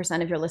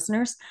 80% of your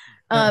listeners.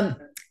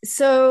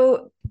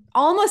 So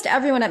almost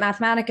everyone at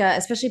Mathematica,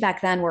 especially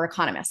back then, were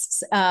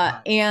economists.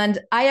 And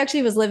I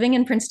actually was living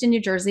in Princeton,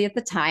 New Jersey at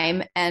the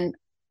time, and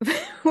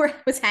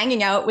was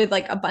hanging out with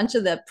like a bunch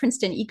of the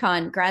Princeton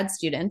econ grad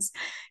students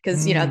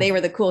because, they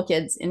were the cool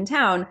kids in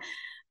town.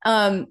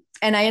 And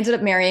I ended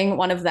up marrying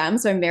one of them.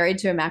 So I'm married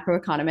to a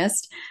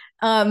macroeconomist.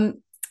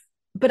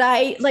 But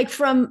I like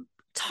from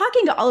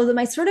talking to all of them,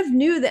 I sort of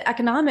knew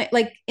that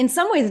like in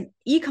some ways,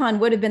 econ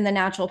would have been the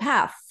natural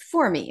path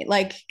for me.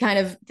 Like kind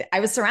of, I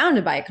was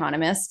surrounded by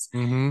economists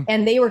Mm-hmm.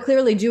 and they were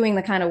clearly doing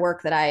the kind of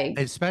work that I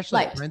Especially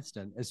liked.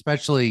 Princeton,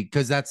 especially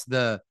because that's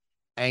the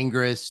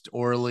Angrist,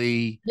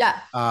 Orley, Yeah.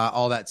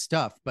 all that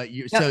stuff. But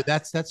so Yep.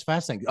 that's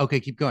fascinating. Okay,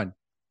 keep going.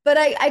 But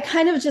I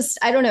kind of just,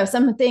 I don't know,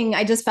 something,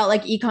 I just felt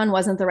like econ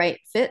wasn't the right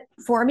fit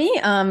for me.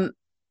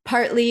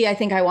 Partly I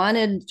think I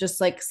wanted just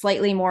like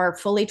slightly more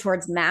fully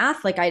towards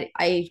math. Like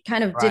I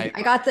kind of did,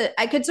 Right.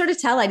 I could sort of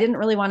tell I didn't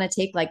really want to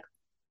take like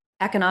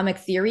economic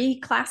theory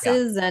Yeah.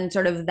 classes and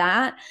sort of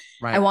that.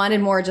 I Right. wanted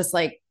more just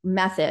like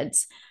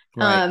methods.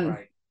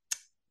 Right.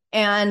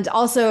 And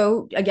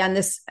also,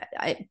 again,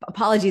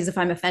 apologies if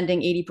I'm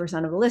offending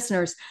 80% of the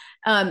listeners.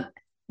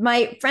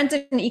 My friends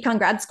in econ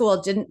grad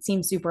school didn't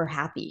seem super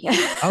happy.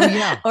 Oh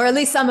yeah. Or at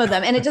least some of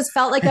them. And it just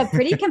felt like a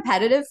pretty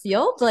competitive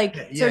field, like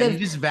Yeah, sort of you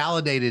just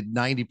validated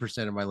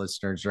 90% of my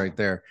listeners right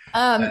there.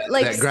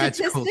 like That grad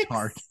school's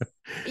hard.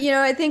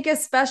 I think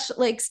especially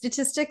like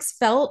statistics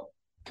felt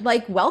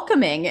like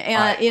welcoming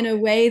Right. in a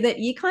way that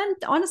econ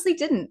honestly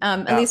didn't,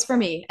 at least for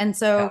me. And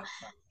so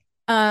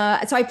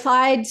so I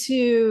applied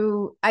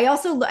to,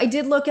 I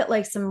did look at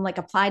like some like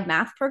applied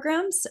math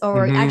programs,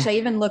 or actually I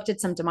even looked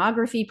at some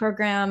demography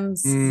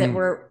programs that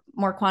were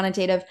more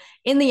quantitative.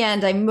 In the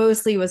end, I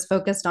mostly was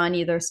focused on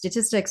either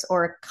statistics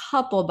or a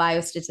couple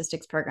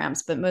biostatistics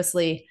programs, but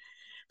mostly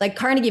like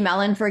Carnegie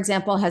Mellon, for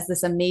example, has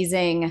this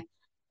amazing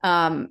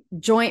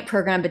joint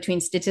program between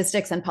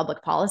statistics and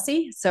public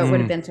policy. So it would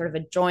have been sort of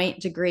a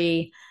joint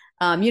degree.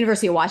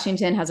 University of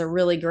Washington has a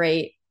really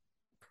great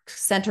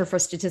Center for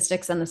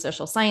Statistics and the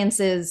Social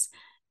Sciences.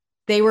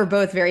 They were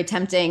both very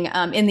tempting.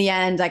 In the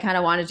end, I kind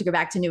of wanted to go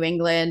back to New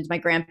England. My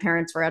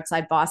grandparents were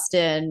outside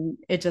Boston.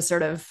 It just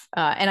sort of,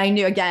 and I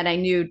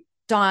knew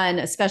Dawn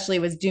especially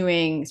was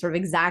doing sort of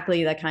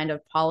exactly the kind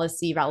of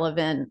policy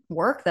relevant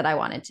work that I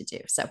wanted to do.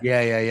 So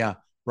yeah.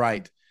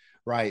 Right.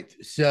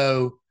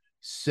 So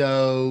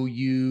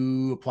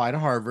you apply to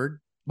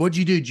Harvard. What'd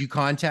you do? Did you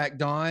contact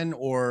Dawn,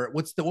 or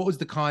what's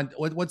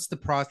the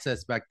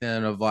process back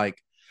then of like,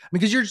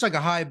 because you're just like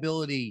a high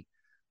ability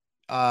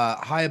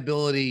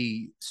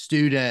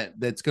student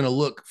that's going to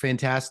look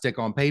fantastic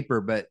on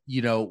paper, but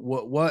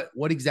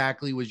what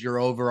exactly was your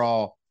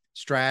overall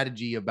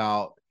strategy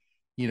about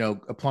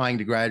applying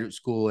to graduate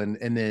school and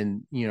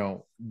then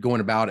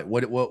going about it?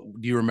 What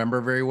do you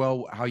remember very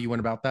well how you went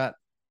about that?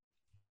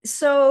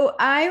 So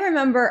I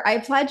remember I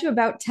applied to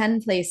about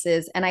 10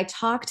 places and I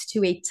talked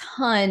to a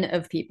ton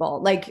of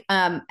people, like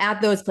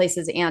at those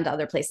places and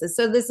other places.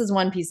 So this is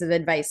one piece of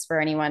advice for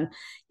anyone,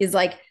 is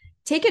like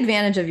take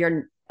advantage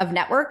of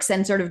networks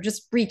and sort of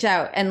just reach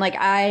out. And like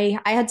I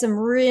had some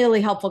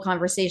really helpful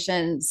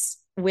conversations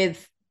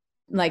with,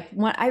 like,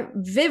 I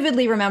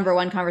vividly remember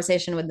one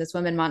conversation with this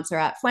woman,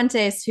 Montserrat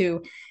Fuentes,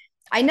 who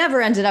I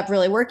never ended up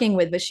really working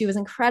with, but she was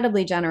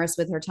incredibly generous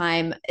with her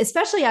time,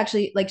 especially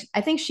actually, like, I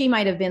think she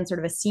might have been sort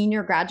of a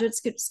senior graduate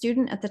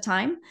student at the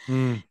time.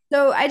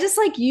 So I just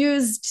like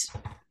used,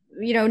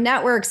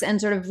 networks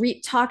and sort of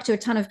talked to a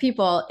ton of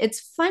people.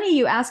 It's funny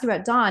you ask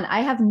about Dawn.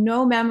 I have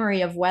no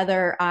memory of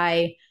whether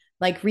I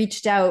like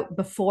reached out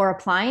before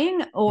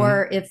applying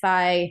or if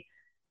I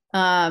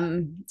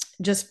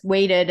just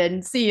waited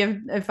and see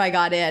if I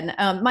got in.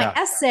 My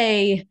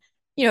essay,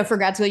 for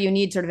grad school, you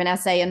need sort of an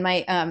essay, and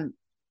my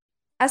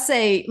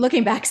essay,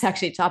 looking back, is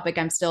actually a topic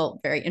I'm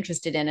still very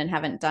interested in and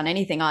haven't done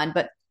anything on.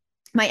 But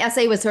my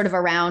essay was sort of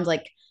around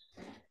like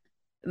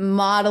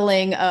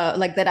modeling,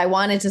 like that I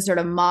wanted to sort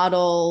of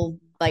model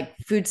like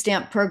food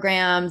stamp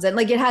programs. And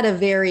like it had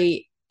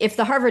if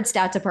the Harvard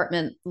Stat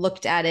Department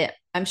looked at it,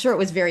 I'm sure it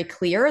was very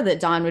clear that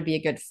Dawn would be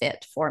a good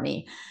fit for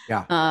me.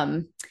 Yeah.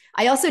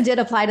 I also did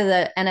apply to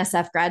the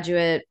NSF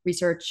Graduate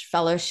Research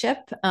Fellowship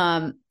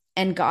and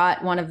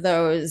got one of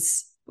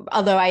those,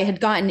 although I had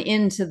gotten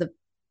into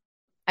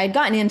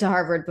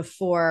Harvard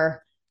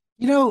before.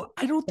 I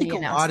don't think a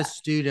lot of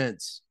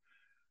students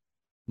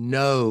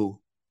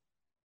know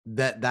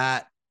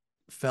that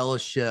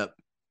fellowship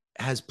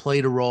has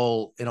played a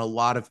role in a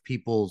lot of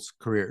people's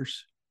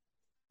careers.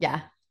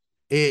 Yeah.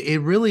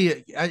 It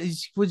really, I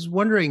was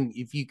wondering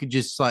if you could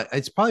just like,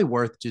 it's probably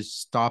worth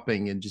just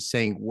stopping and just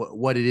saying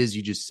what it is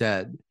you just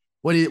said.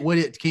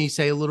 Can you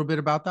say a little bit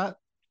about that?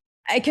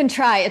 I can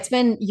try. It's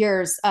been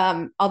years.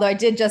 Although I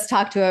did just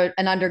talk to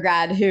an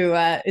undergrad who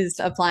is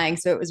applying.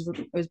 So it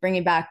was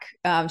bringing back,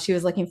 she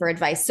was looking for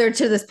advice. So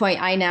to this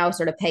point, I now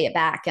sort of pay it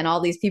back. And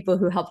all these people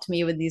who helped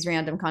me with these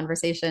random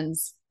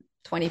conversations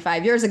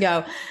 25 years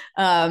ago,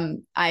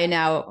 I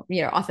now,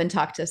 often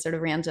talk to sort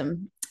of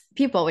random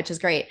people, which is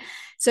great.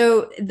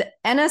 So the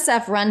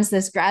NSF runs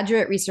this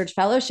graduate research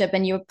fellowship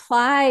and you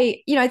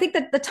apply, I think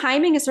that the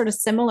timing is sort of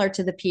similar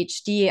to the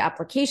PhD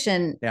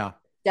application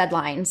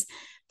deadlines,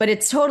 but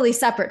it's totally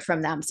separate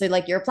from them. So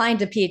like you're applying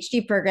to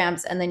PhD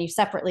programs and then you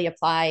separately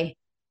apply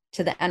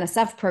to the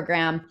NSF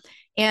program,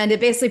 and it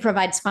basically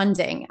provides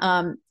funding.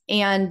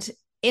 And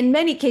in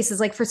many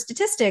cases, like for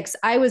statistics,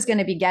 I was going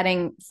to be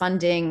getting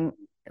funding,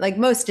 like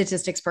most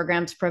statistics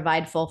programs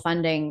provide full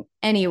funding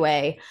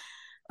anyway.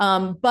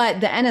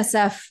 But the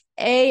NSF,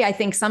 I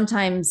think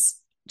sometimes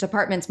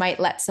departments might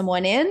let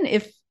someone in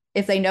if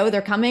if they know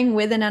they're coming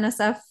with an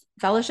NSF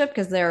fellowship,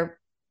 because they're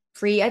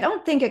free. I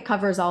don't think it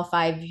covers all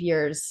 5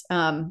 years.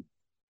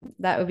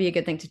 That would be a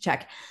good thing to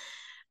check.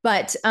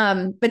 But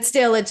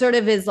still, it sort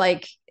of is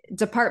like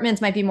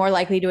departments might be more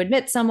likely to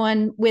admit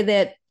someone with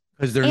it,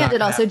 because they're not going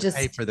to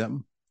pay for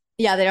them.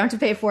 Yeah, they don't have to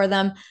pay for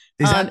them.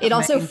 It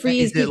also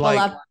frees people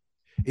up.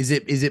 Is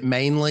it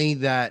mainly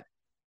that,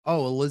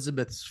 oh,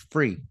 Elizabeth's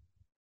free,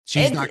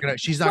 she's not gonna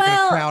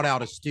crowd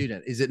out a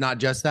student? Is it not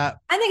just that?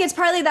 I think it's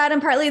partly that,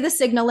 and partly the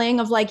signaling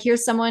of like,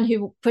 here's someone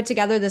who put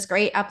together this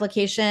great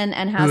application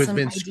and has some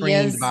ideas,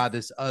 screened by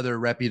this other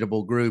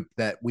reputable group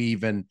that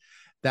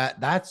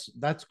that's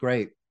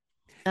great.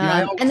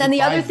 And then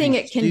the other thing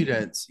it can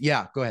students.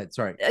 Yeah, go ahead.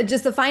 Sorry.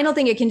 Just the final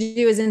thing it can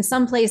do is, in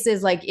some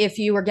places, like if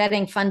you were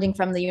getting funding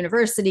from the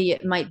university,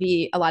 it might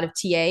be a lot of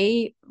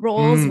TA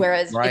roles.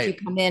 Whereas if you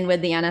come in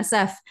with the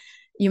NSF,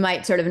 you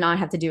might sort of not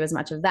have to do as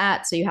much of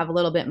that. So you have a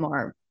little bit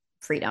more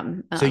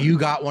freedom. So you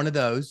got one of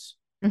those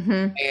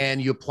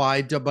and you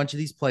applied to a bunch of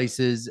these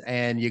places,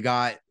 and you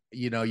got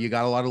a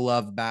lot of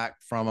love back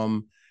from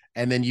them.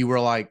 And then you were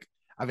like,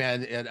 I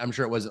mean, I'm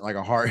sure it wasn't like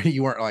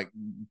you weren't like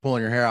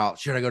pulling your hair out,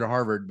 should I go to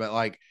Harvard? But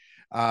like,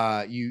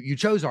 you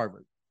chose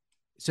Harvard.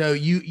 So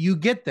you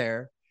get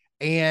there,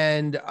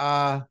 and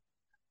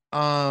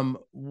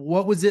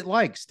what was it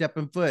like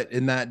stepping foot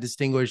in that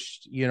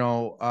distinguished,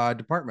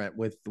 department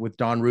with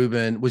Don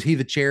Rubin? Was he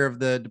the chair of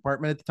the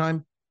department at the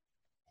time?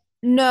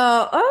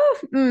 No.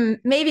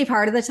 Maybe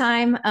part of the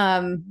time.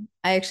 I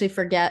actually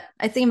forget.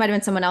 I think it might've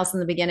been someone else in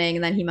the beginning,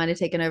 and then he might've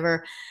taken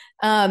over.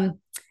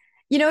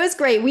 It was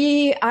great.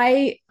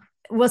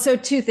 So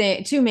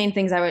two main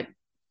things I would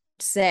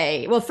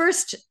say.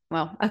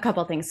 Well, a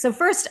couple of things. So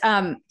first,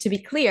 to be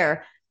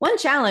clear, one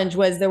challenge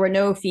was there were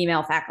no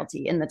female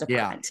faculty in the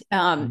department.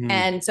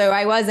 And so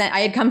I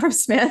had come from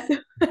Smith,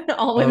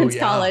 all women's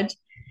college.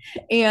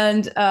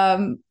 And,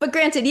 but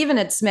granted, even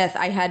at Smith,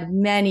 I had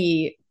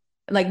many,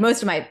 like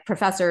most of my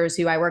professors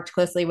who I worked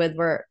closely with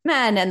were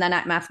men. And then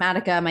at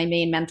Mathematica, my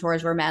main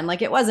mentors were men.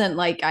 Like it wasn't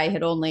like I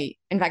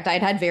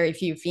had very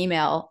few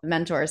female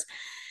mentors.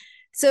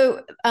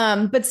 So,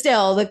 but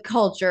still the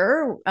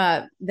culture,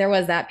 there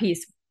was that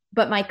piece,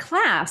 but my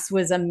class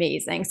was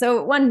amazing.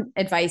 So one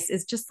advice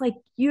is just like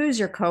use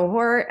your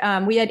cohort.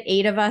 We had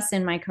 8 of us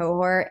in my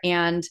cohort,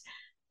 and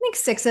I think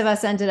 6 of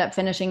us ended up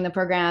finishing the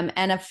program.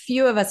 And a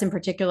few of us in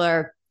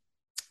particular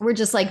were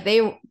just like,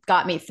 they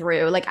got me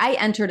through. Like I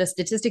entered a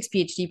statistics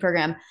PhD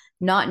program,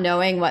 not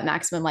knowing what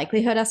maximum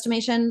likelihood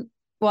estimation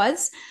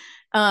was.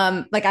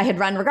 Like I had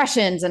run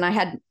regressions and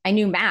I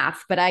knew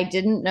math, but I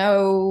didn't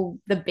know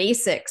the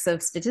basics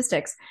of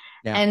statistics.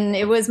 Yeah. And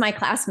it was my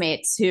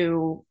classmates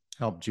who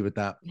helped you with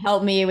that.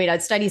 Helped me. We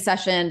had study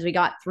sessions. We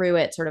got through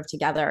it sort of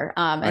together.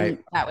 And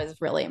that was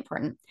really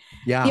important.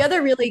 Yeah. The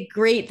other really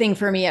great thing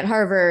for me at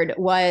Harvard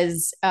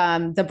was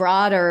the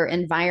broader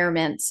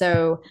environment.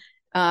 So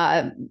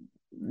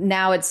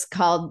now it's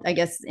called, I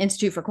guess,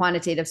 Institute for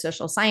Quantitative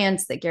Social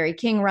Science that Gary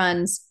King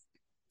runs.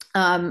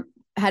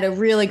 Had a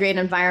really great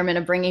environment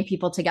of bringing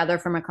people together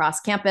from across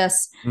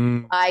campus.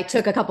 I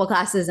took a couple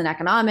classes in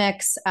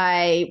economics.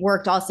 I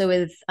worked also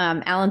with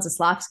Alan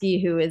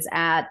Zaslofsky, who is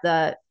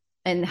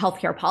in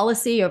healthcare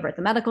policy over at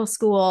the medical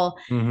school.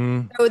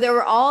 So there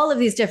were all of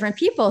these different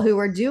people who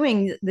were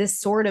doing this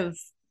sort of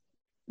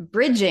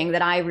bridging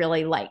that I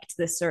really liked,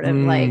 this sort of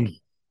like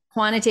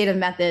quantitative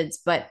methods,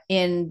 but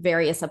in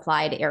various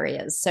applied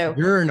areas. So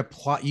you're an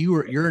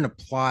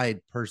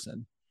applied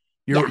person.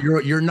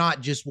 You're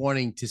not just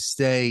wanting to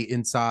stay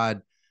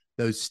inside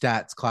those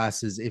stats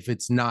classes if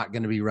it's not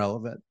going to be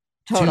relevant.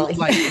 Totally.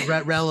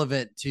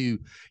 Relevant to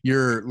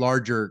your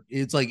larger,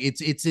 it's like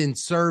it's in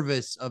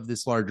service of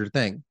this larger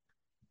thing.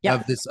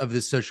 Of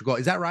this social goal.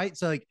 Is that right?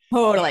 So like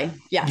totally.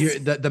 Yes.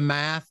 The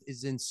math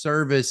is in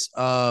service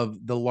of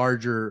the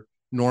larger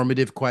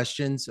normative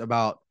questions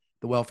about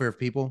the welfare of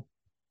people.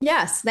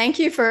 Yes. Thank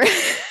you for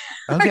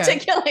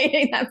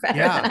articulating that better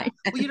than I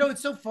can. Well,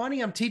 it's so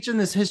funny. I'm teaching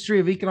this history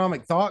of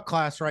economic thought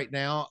class right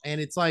now. And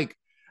it's like,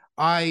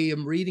 I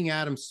am reading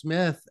Adam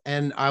Smith,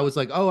 and I was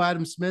like, oh,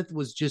 Adam Smith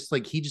was just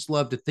like, he just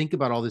loved to think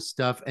about all this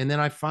stuff. And then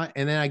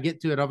I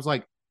get to it. I was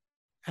like,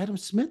 Adam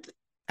Smith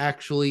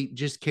actually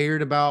just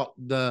cared about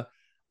the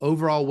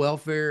overall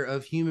welfare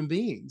of human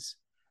beings.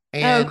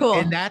 And, cool.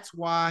 And that's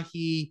why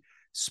he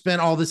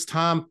spent all this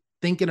time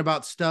thinking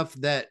about stuff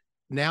that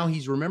now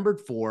he's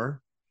remembered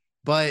for.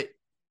 But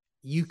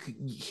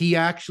he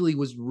actually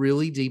was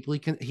really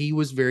deeply, he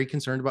was very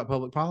concerned about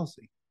public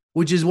policy,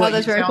 which is what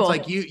sounds cool.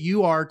 Like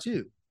you are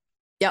too.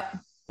 Yep.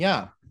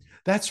 Yeah.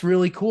 That's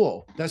really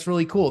cool.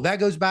 That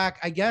goes back,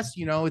 I guess,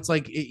 it's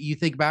like you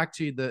think back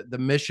to the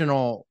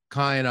missional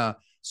kind of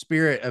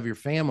spirit of your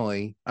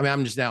family. I mean,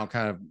 I'm just sort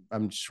of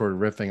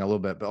riffing a little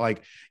bit, but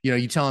like,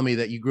 you telling me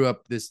that you grew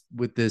up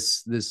with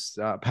this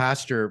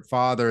pastor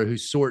father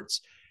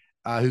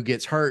who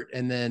gets hurt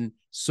and then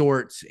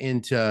sorts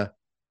into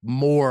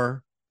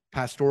more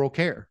pastoral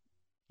care.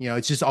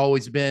 It's just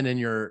always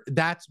been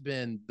that's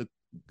been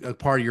a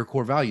part of your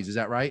core values. Is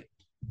that right?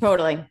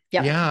 Totally.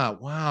 Yeah. Yeah.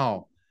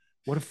 Wow.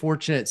 What a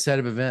fortunate set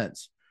of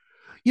events.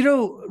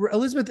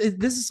 Elizabeth,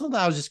 this is something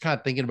I was just kind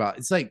of thinking about.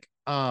 It's like,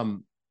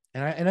 and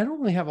I don't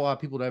really have a lot of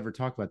people to ever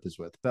talk about this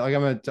with, but like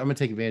I'm gonna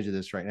take advantage of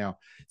this right now.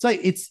 It's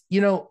like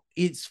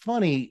it's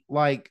funny,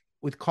 like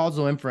with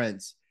causal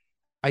inference,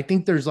 I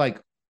think there's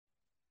like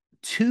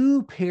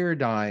two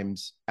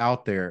paradigms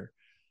out there.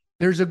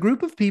 There's a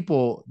group of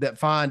people that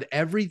find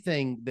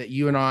everything that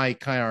you and I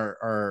kind of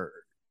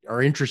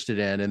are interested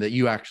in, and that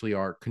you actually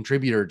are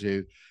contributor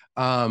to.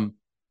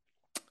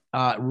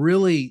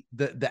 Really,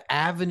 the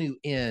avenue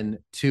in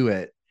to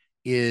it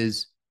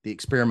is the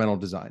experimental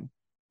design.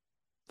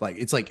 Like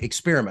it's like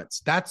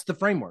experiments. That's the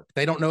framework.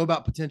 They don't know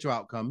about potential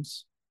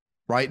outcomes,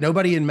 right?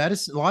 Nobody in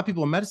medicine, a lot of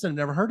people in medicine have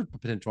never heard of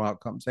potential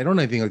outcomes. They don't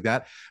know anything like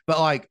that. But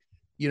like,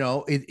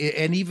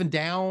 and even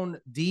down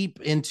deep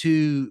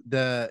into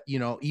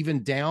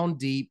even down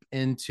deep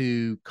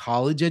into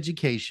college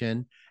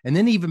education, and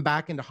then even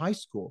back into high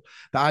school,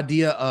 the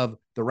idea of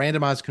the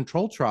randomized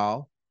control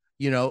trial,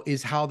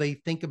 is how they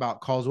think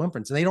about causal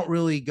inference. And they don't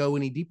really go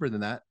any deeper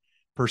than that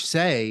per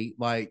se,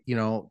 like,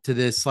 to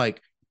this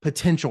like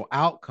potential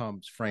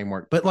outcomes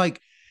framework. But like,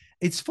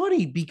 it's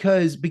funny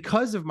because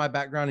of my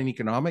background in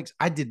economics,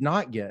 I did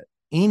not get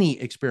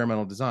any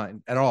experimental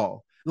design at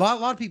all. A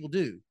lot of people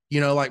do,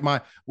 like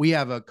I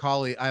have a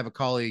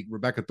colleague,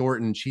 Rebecca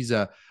Thornton. She's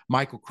a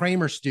Michael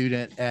Kramer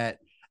student at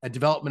a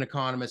development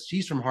economist.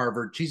 She's from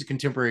Harvard. She's a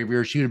contemporary of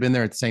yours. She would have been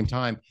there at the same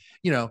time.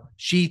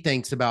 She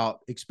thinks about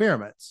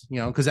experiments,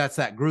 because that's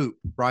that group,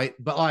 right?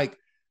 But like,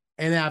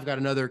 and then I've got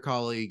another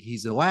colleague,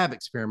 he's a lab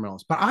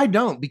experimentalist, but I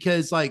don't,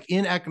 because like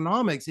in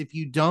economics, if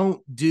you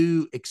don't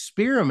do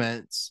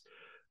experiments,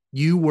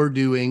 you were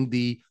doing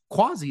the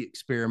quasi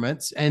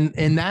experiments.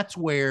 And that's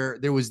where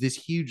there was this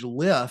huge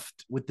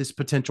lift with this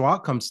potential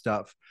outcome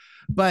stuff.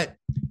 But,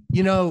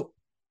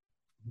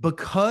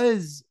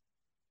 because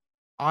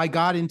I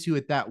got into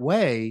it that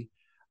way,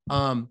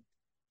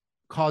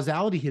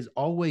 causality has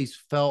always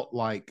felt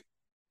like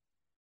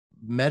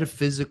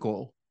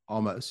metaphysical,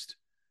 almost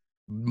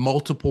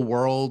multiple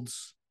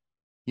worlds,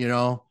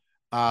 and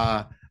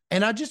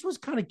I just was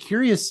kind of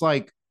curious,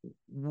 like,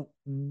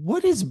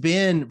 what has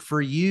been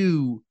for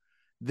you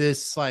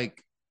this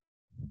like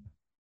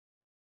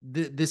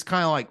this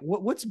kind of like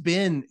what's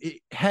been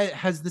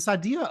has this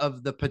idea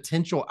of the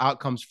potential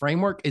outcomes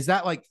framework, is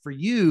that like for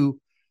you,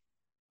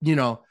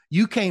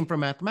 you came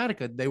from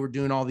Mathematica, they were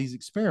doing all these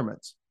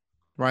experiments,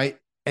 right?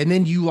 And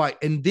then you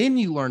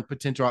learn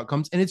potential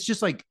outcomes, and it's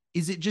just like,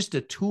 is it just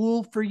a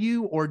tool for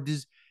you, or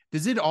does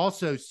it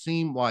also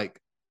seem like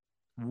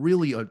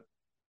really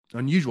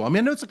unusual? I mean,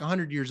 I know it's like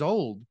 100 years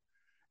old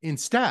in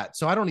stats,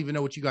 so I don't even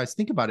know what you guys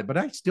think about it, but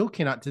I still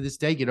cannot to this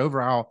day get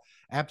over how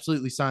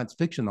absolutely science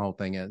fiction the whole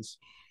thing is.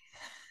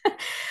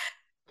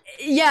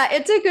 Yeah,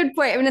 it's a good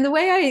point. I mean, the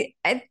way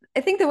I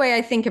think the way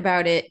I think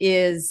about it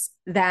is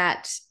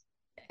that,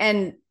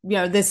 and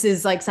this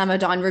is like some of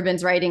Don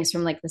Rubin's writings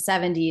from like the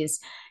 70s,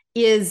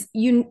 is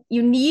you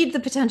need the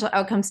potential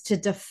outcomes to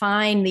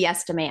define the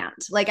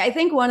estimand. Like, I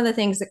think one of the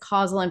things that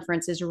causal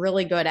inference is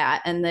really good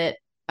at, and that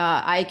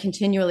I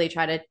continually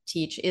try to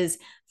teach, is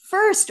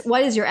first,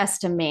 what is your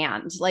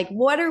estimand? Like,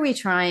 what are we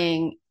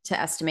trying to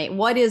estimate?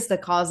 What is the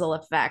causal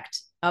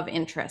effect of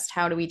interest?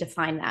 How do we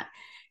define that?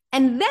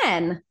 And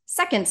then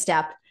second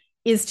step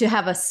is to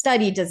have a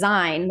study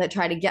design that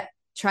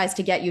tries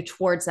to get you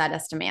towards that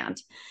estimand.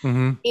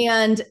 Mm-hmm.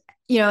 And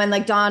and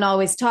like Don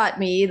always taught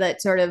me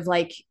that sort of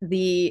like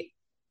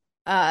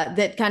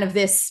that kind of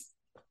this,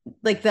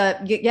 like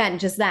that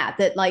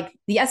like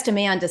the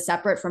estimand is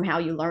separate from how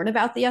you learn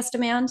about the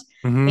estimand,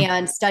 mm-hmm.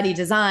 and study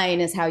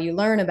design is how you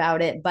learn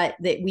about it, but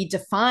that we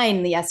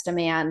define the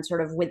estimand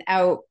sort of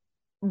without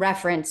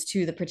reference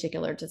to the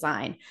particular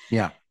design.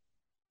 Yeah.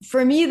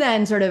 For me,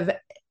 then, sort of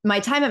my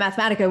time at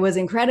Mathematica was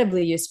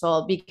incredibly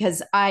useful,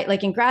 because I,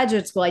 like in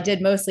graduate school, I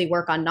did mostly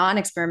work on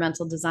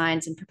non-experimental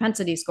designs and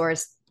propensity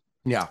scores.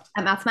 Yeah.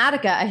 At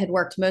Mathematica, I had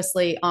worked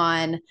mostly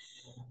on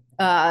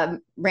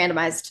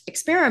randomized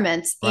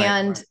experiments. Right,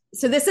 and right.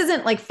 So this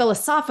isn't like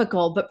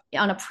philosophical, but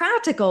on a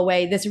practical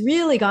way, this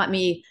really got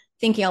me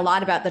thinking a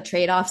lot about the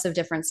trade-offs of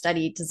different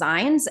study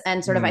designs.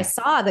 And sort of, I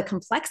saw the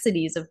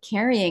complexities of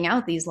carrying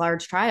out these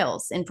large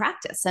trials in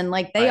practice. And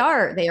like, they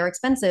are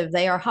expensive,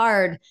 they are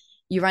hard,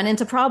 you run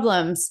into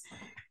problems.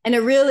 And it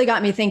really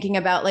got me thinking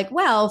about like,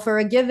 well, for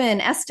a given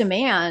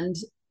estimand,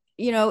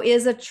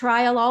 is a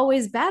trial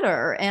always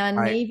better? And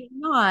maybe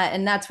not.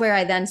 And that's where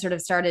I then sort of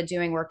started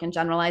doing work in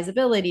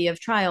generalizability of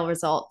trial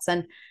results.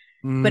 And,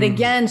 but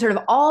again, sort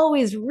of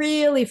always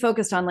really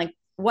focused on like,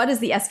 what is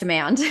the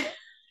estimand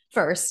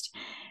first?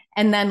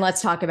 And then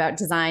let's talk about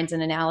designs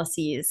and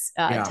analyses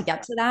to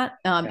get to that.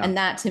 And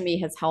that to me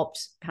has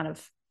helped kind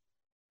of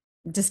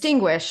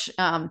distinguish.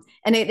 And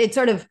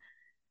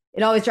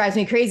it always drives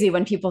me crazy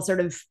when people sort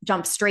of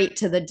jump straight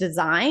to the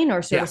design,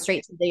 or sort of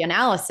straight to the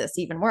analysis,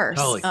 even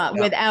worse,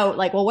 without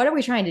like, well, what are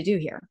we trying to do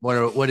here?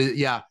 What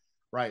is,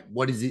 right.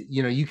 What is it?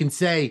 You can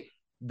say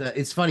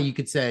it's funny, you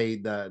could say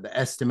the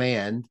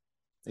estimand,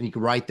 and you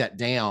can write that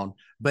down,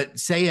 but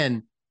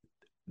saying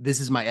this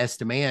is my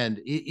estimand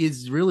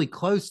is really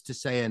close to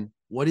saying,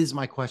 what is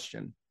my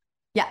question?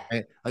 Yeah.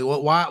 Right?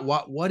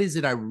 Like what is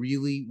it I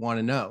really want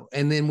to know?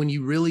 And then when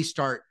you really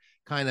start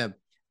kind of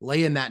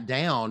laying that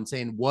down,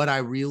 saying what I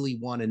really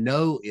want to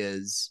know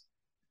is,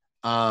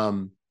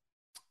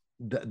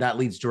 that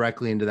leads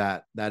directly into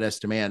that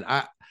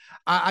S2Man.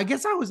 I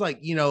guess I was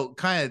like,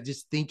 kind of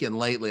just thinking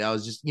lately. I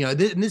was just,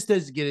 and this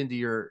does get into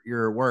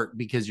your work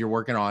because you're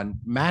working on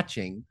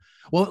matching.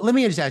 Well, let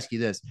me just ask you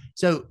this.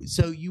 So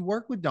you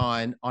work with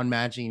Don on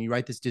matching, and you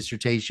write this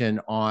dissertation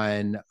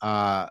on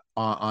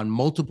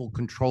multiple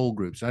control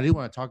groups. And I do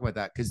want to talk about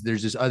that because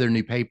there's this other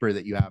new paper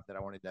that you have that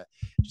I wanted to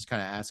just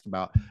kind of ask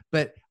about.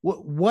 But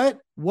what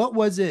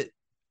was it?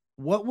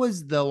 What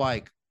was the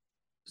like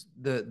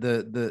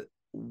the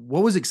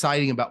what was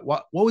exciting about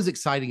what was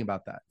exciting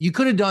about that? You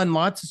could have done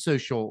lots of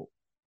social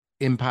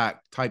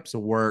impact types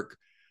of work.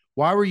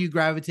 Why were you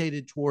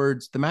gravitated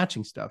towards the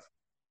matching stuff?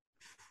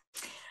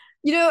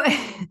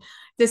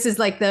 This is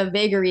like the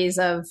vagaries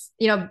of,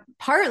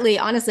 partly,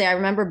 honestly, I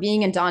remember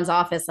being in Don's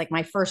office like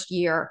my first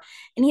year,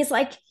 and he's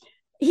like,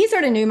 he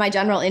sort of knew my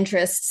general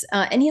interests.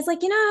 And he's like,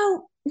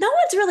 no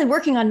one's really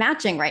working on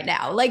matching right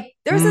now. Like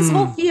there's this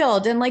whole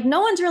field and like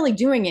no one's really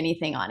doing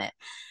anything on it.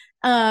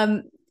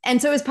 And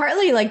so it was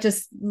partly like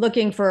just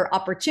looking for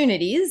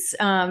opportunities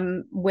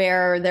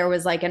where there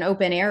was like an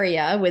open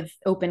area with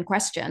open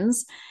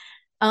questions.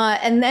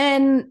 And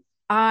then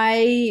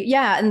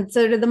and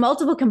so the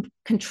multiple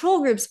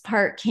control groups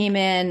part came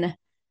in.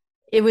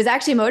 It was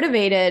actually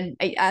motivated,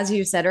 as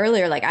you said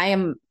earlier, like I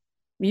am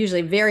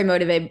usually very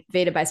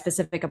motivated by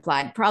specific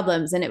applied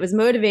problems. And it was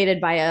motivated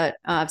by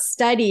a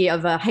study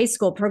of a high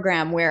school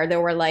program where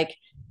there were like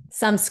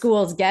some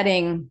schools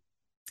getting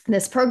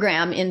this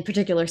program in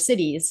particular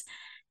cities.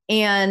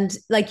 And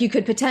like you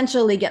could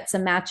potentially get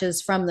some matches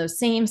from those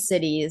same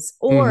cities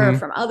or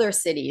from other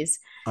cities.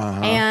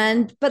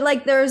 But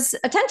like there's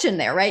a tension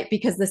there, right?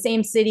 Because the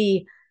same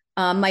city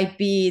might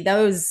be,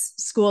 those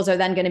schools are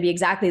then going to be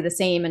exactly the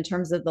same in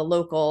terms of the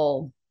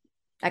local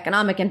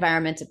economic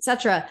environment, et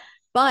cetera.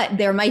 But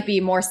there might be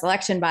more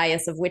selection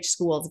bias of which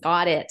schools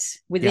got it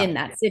within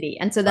that city.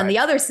 And so then the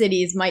other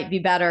cities might be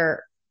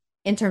better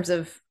in terms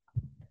of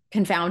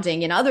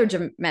confounding in other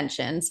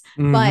dimensions,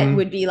 but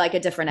would be like a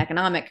different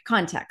economic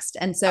context.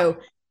 And so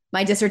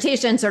my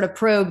dissertation sort of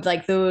probed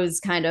like those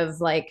kind of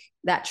like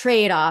that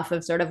trade-off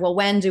of sort of, well,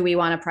 when do we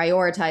want to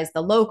prioritize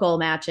the local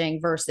matching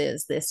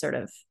versus this sort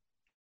of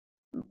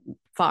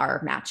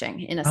far matching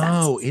in a sense?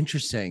 Oh,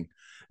 interesting.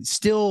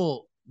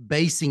 Still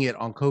basing it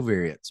on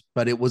covariates,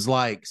 but it was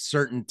like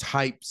certain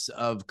types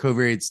of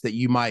covariates that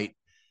you might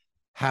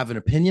have an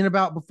opinion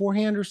about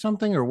beforehand or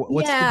something, or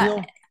what's the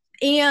deal?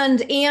 And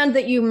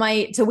that you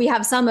might, so we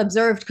have some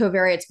observed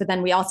covariates, but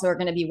then we also are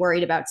going to be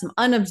worried about some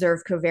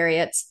unobserved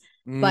covariates,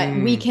 but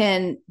we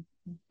can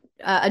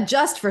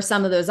adjust for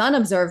some of those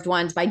unobserved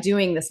ones by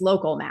doing this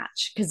local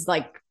match. Because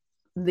like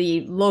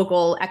the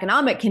local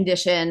economic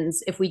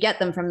conditions, if we get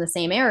them from the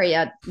same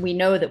area, we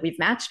know that we've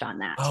matched on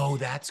that. Oh,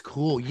 that's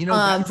cool.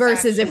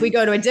 Versus if we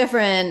go to a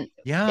different,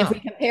 if we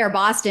compare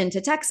Boston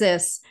to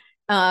Texas,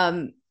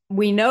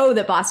 we know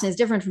that Boston is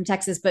different from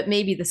Texas, but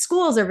maybe the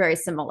schools are very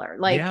similar,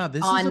 like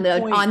on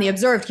the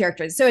observed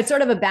characters. So it's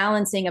sort of a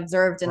balancing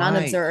observed and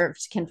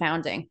unobserved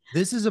confounding.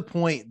 This is a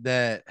point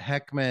that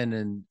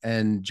Heckman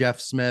and Jeff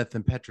Smith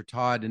and Petra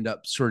Todd end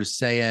up sort of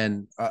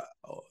saying,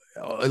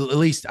 at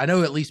least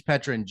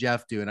Petra and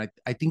Jeff do. And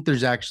I think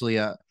there's actually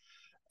a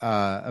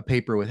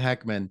paper with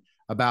Heckman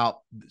about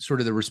sort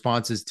of the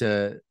responses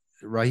to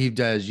Rajiv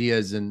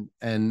Dayajia's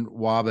and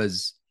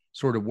Waba's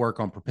sort of work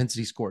on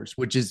propensity scores,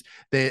 which is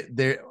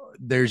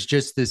there's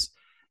just this,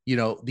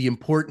 the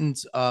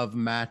importance of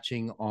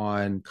matching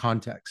on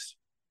context.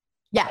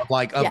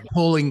 Of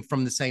pulling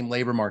from the same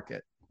labor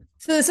market.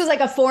 So this was like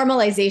a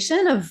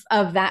formalization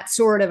of that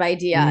sort of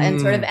idea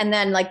and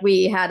then like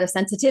we had a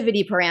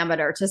sensitivity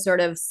parameter to sort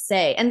of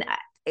say, and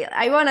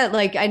I want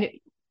to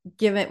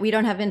we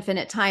don't have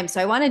infinite time. So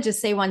I want to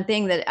just say one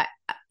thing that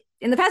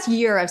in the past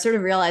year, I've sort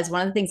of realized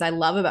one of the things I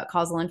love about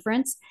causal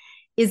inference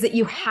is that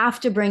you have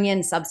to bring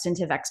in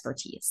substantive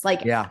expertise.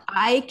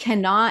 I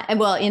cannot,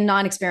 well, in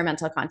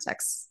non-experimental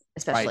contexts,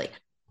 especially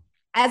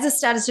as a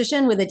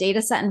statistician with a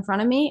data set in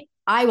front of me,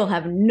 I will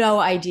have no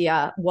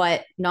idea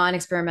what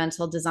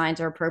non-experimental designs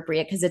are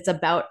appropriate because it's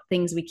about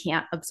things we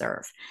can't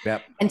observe.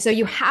 And so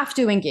you have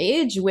to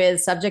engage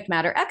with subject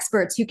matter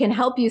experts who can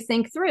help you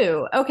think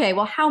through, okay,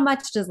 well, how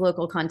much does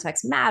local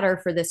context matter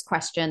for this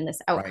question, this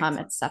outcome,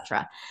 et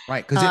cetera?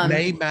 Because it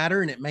may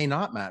matter and it may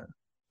not matter.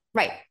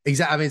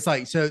 Exactly. I mean,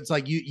 it's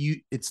like you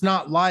it's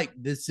not like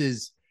this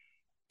is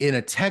in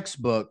a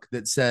textbook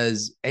that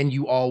says, and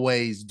you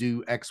always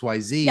do X, Y,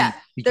 Z.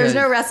 There's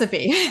no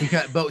recipe.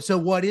 So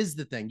what is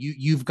the thing?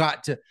 You've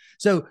got to,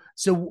 so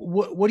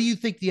what do you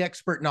think the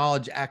expert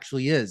knowledge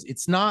actually is?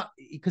 It's not,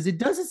 because it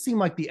doesn't seem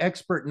like the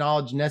expert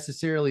knowledge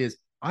necessarily is,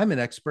 I'm an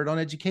expert on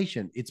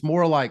education. It's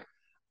more like,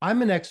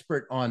 I'm an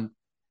expert on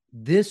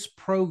this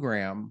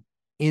program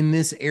in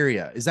this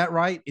area. Is that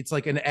right? It's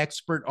like an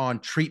expert on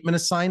treatment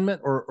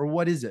assignment or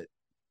what is it?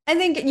 I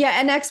think,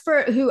 an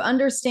expert who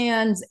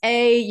understands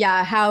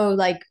how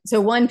so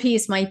one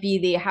piece might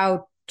be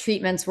how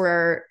treatments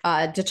were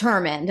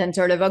determined, and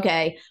sort of,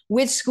 okay,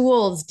 which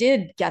schools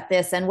did get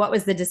this and what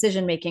was the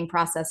decision-making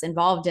process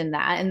involved in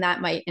that. And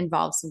that might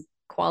involve some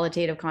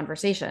qualitative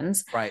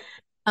conversations. Right.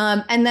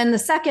 And then the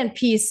second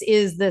piece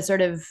is the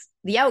sort of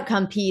the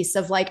outcome piece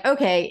of like,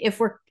 okay, if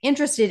we're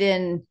interested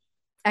in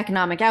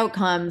economic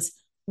outcomes,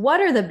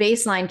 what are the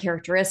baseline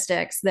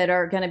characteristics that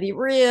are going to be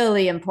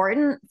really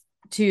important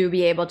to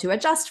be able to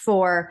adjust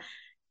for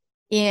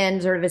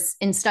in sort of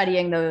in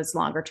studying those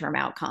longer term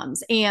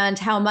outcomes, and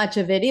how much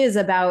of it is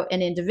about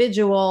an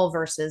individual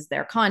versus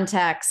their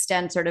context,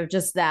 and sort of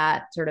just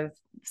that sort of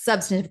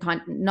substantive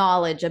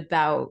knowledge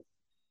about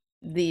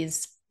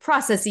these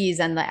processes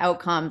and the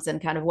outcomes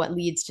and kind of what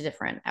leads to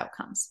different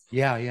outcomes.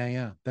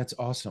 Yeah. That's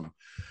awesome.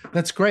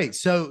 That's great.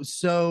 So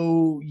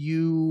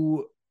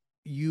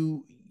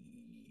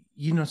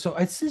you know, so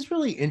it's just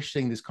really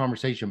interesting, this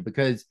conversation,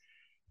 because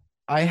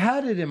I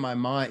had it in my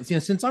mind, you know,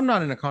 since I'm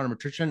not an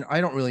econometrician, I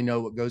don't really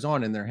know what goes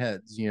on in their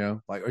heads, you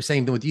know, like, or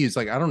same thing with you. It's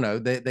like, I don't know.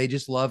 They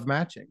just love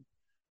matching.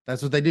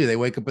 That's what they do. They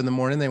wake up in the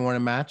morning, they want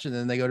to match, and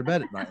then they go to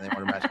bed at night and they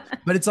want to match.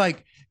 But it's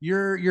like,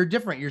 you're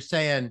different. You're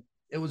saying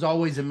it was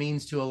always a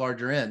means to a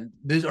larger end.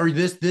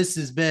 This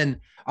has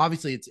been,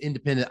 obviously it's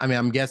independent. I mean,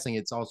 I'm guessing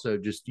it's also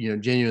just, you know,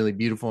 genuinely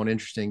beautiful and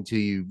interesting to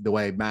you, the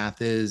way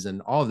math is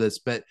and all of this,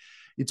 but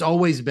it's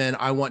always been,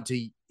 I want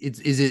to,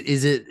 is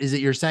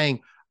it you're saying,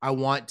 I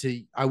want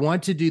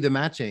to do the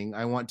matching.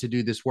 I want to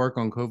do this work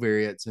on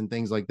covariates and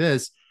things like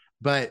this,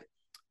 but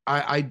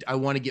I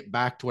want to get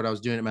back to what I was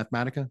doing at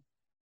Mathematica.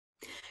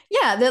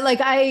 Yeah, that like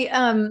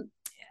I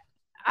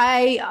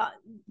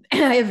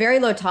have very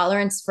low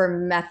tolerance for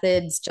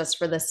methods just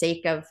for the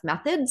sake of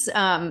methods.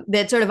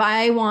 That sort of,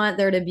 I want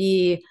there to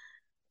be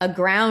a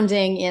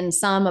grounding in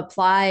some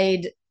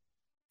applied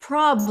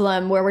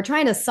problem where we're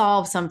trying to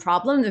solve some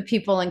problem that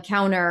people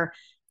encounter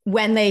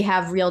when they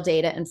have real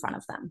data in front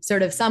of them.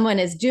 Sort of someone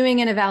is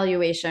doing an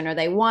evaluation or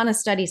they want to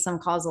study some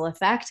causal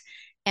effect,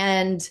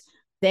 and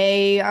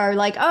they are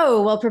like,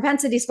 oh, well,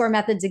 propensity score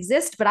methods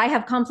exist, but I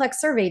have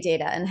complex survey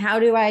data. And how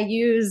do I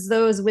use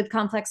those with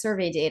complex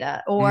survey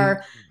data?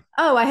 Or,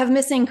 oh, I have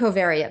missing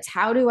covariates.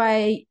 How do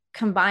I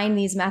combine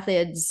these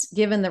methods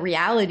given the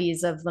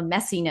realities of the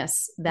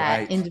messiness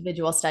that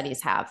individual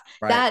studies have?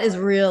 That is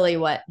really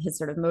what has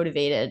sort of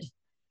motivated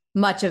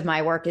much of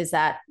my work, is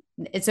that.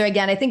 So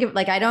again, I think of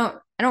like, I don't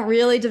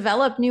really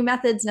develop new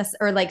methods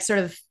or like sort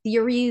of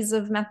theories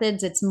of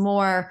methods. It's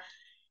more,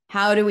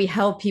 how do we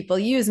help people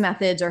use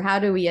methods, or how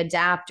do we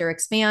adapt or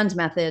expand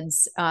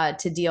methods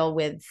to deal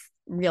with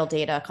real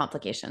data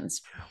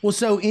complications? Well,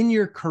 so in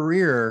your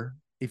career,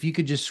 if you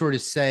could just sort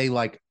of say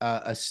like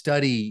a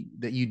study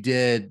that you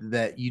did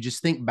that you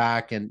just think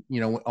back and,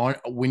 you know,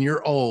 when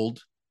you're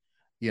old,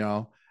 you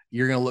know,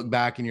 you're going to look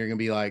back and you're going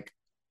to be like,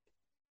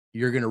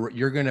 you're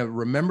going to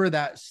remember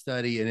that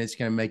study and it's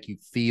going to make you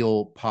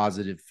feel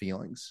positive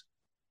feelings,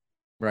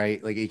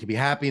 right? Like it could be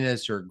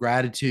happiness or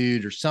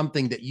gratitude or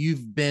something that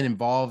you've been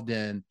involved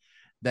in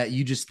that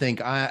you just think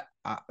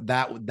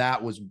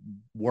that was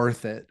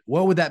worth it.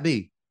 What would that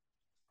be?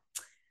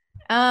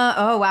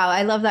 Oh, wow.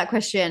 I love that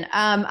question.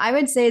 I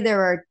would say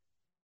there are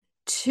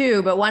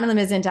two, but one of them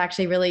isn't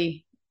actually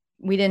really,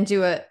 we didn't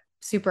do a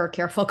super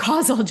careful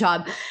causal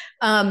job.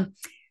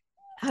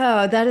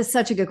 Oh, that is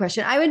such a good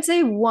question. I would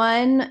say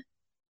one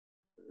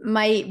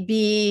might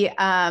be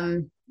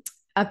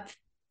a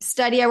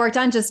study I worked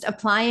on, just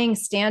applying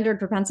standard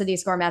propensity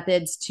score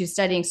methods to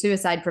studying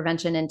suicide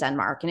prevention in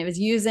Denmark. And it was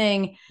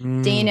using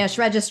Danish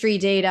registry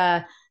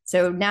data,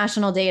 so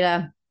national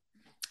data.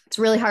 It's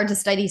really hard to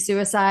study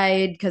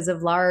suicide because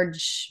of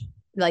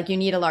you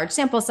need a large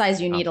sample size,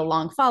 you need a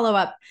long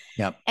follow-up.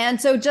 Yep. And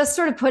so just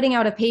sort of putting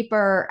out a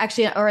paper,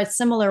 actually, or a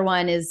similar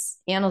one is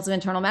Annals of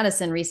Internal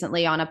Medicine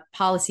recently, on a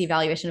policy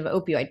evaluation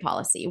of opioid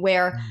policy,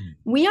 where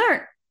we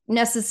aren't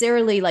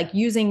necessarily like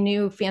using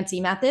new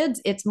fancy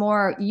methods. It's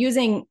more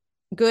using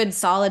good,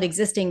 solid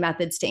existing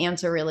methods to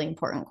answer really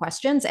important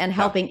questions and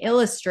helping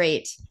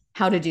illustrate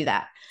how to do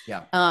that.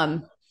 Yeah.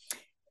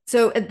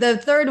 So the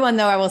third one,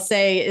 though, I will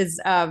say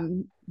is,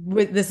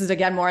 this is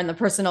again more on the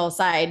personal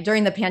side.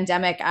 During the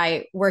pandemic,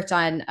 I worked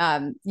on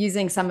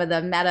using some of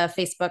the Meta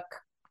Facebook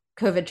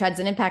COVID trends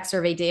and impact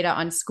survey data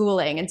on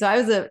schooling. And so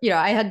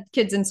I had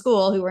kids in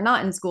school who were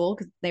not in school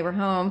because they were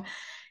home.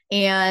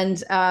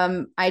 And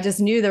I just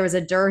knew there was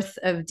a dearth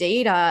of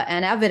data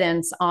and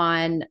evidence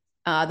on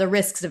the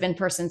risks of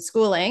in-person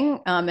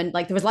schooling. And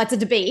like there was lots of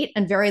debate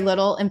and very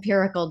little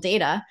empirical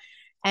data.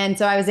 And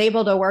so I was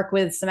able to work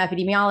with some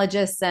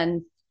epidemiologists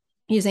and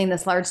using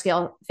this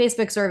large-scale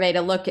Facebook survey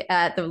to look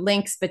at the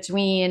links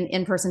between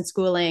in-person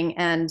schooling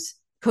and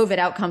COVID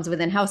outcomes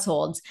within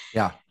households.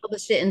 Yeah.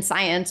 Published it in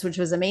Science, which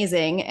was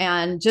amazing.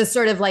 And just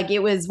sort of like, it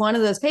was one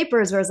of those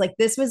papers where I was like,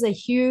 this was a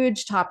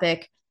huge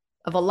topic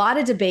of a lot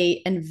of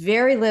debate and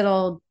very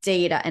little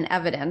data and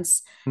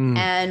evidence.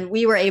 And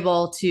we were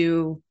able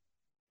to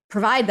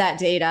provide that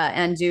data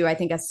and do, I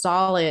think, a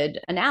solid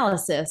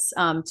analysis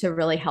to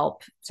really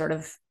help sort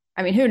of,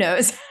 I mean, who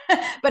knows,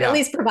 but at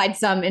least provide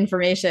some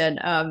information.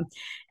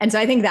 And so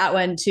I think that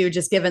one too,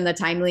 just given the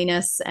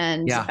timeliness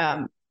and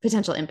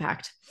potential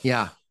impact.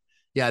 Yeah.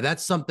 Yeah,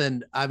 that's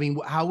something. I mean,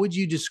 how would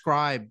you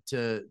describe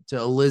to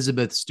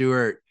Elizabeth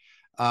Stewart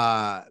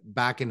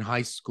back in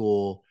high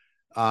school,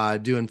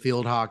 doing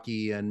field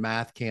hockey and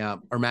math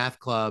camp or math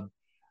club?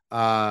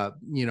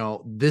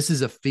 This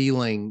is a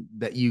feeling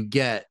that you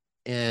get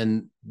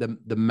in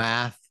the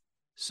math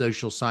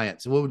social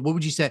science. What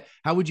would you say?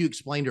 How would you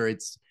explain to her?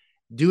 It's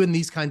doing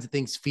these kinds of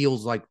things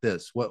feels like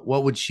this.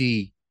 What would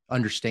she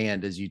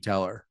understand as you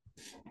tell her?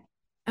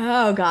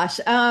 Oh gosh.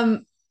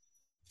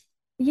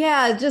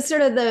 Yeah, just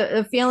sort of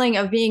the feeling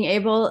of being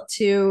able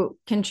to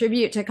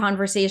contribute to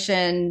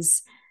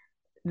conversations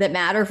that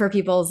matter for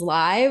people's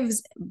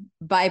lives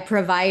by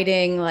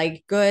providing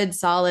like good,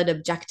 solid,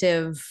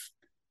 objective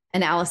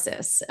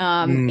analysis.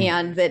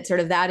 And that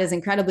sort of that is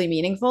incredibly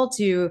meaningful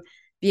to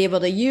be able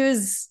to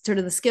use sort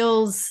of the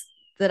skills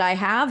that I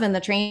have and the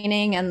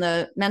training and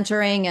the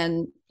mentoring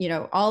and,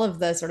 all of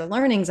the sort of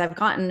learnings I've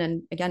gotten.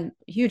 And again,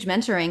 huge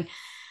mentoring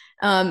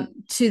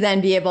to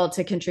then be able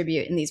to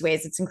contribute in these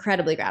ways. It's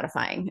incredibly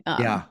gratifying.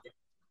 Yeah.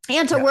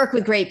 And to work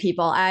with great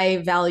people.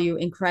 I value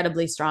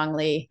incredibly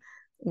strongly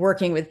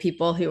working with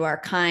people who are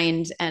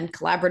kind and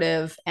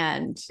collaborative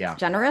and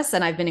generous.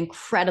 And I've been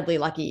incredibly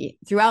lucky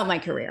throughout my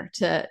career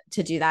to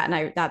do that.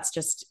 And that's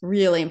just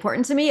really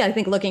important to me. I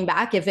think looking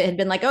back, if it had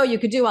been like, oh, you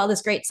could do all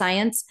this great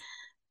science,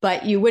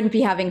 but you wouldn't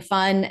be having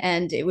fun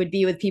and it would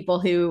be with people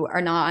who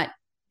are not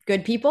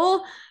good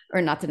people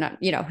or not,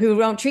 who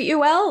don't treat you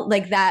well,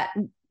 like that,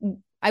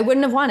 I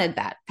wouldn't have wanted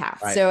that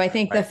path. Right. So I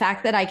think the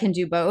fact that I can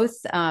do both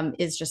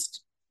is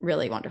just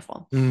really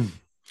wonderful.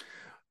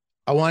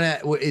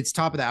 It's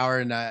top of the hour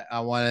and I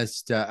want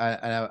us to,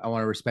 I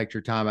want to respect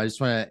your time. I just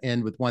want to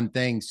end with one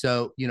thing.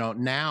 So,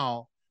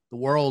 now the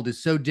world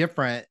is so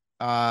different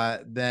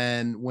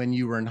than when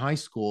you were in high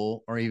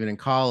school or even in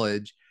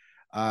college,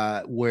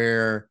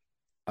 where,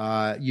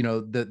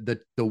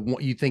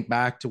 you think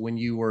back to when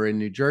you were in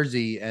New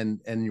Jersey and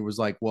it was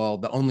like, well,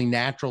 the only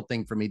natural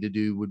thing for me to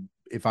do would,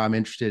 if I'm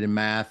interested in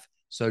math,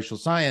 social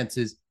science,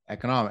 is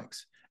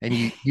economics.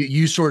 And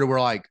you sort of were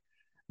like,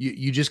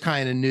 you just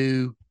kind of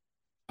knew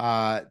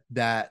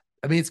that.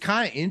 I mean, it's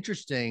kind of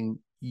interesting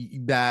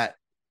that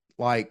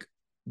like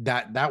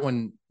that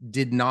one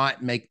did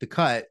not make the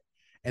cut.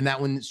 And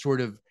that one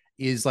sort of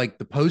is like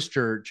the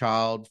poster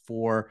child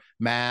for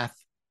math,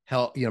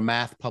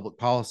 math public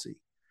policy.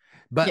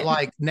 But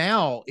like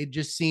now it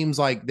just seems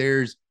like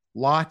there's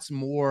lots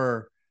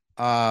more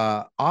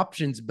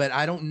options, but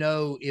I don't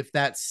know if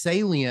that's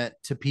salient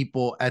to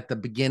people at the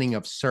beginning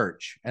of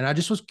search. And I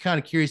just was kind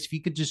of curious if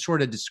you could just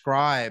sort of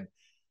describe,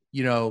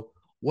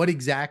 what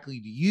exactly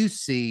do you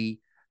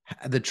see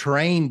the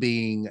terrain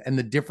being and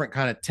the different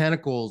kind of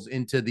tentacles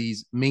into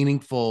these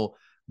meaningful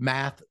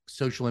math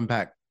social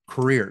impact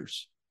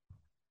careers?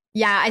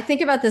 Yeah, I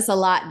think about this a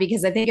lot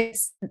because I think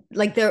it's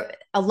like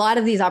a lot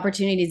of these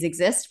opportunities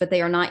exist, but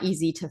they are not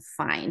easy to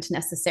find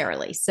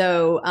necessarily.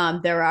 So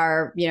there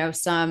are,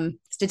 some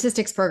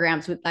statistics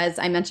programs, as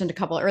I mentioned a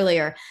couple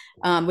earlier,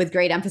 with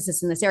great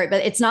emphasis in this area.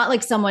 But it's not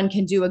like someone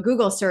can do a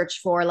Google search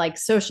for like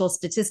social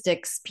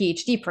statistics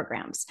PhD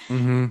programs.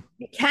 Mm-hmm.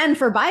 You can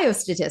for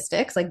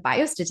biostatistics, like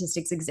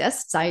biostatistics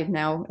exists. I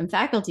now am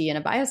faculty in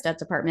a biostat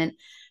department,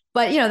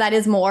 but that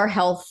is more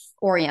health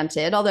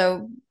oriented,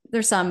 although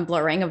there's some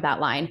blurring of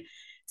that line.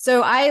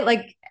 So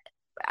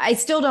I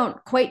still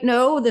don't quite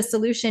know the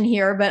solution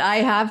here, but I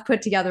have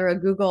put together a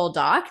Google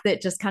Doc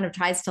that just kind of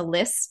tries to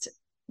list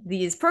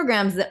these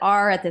programs that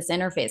are at this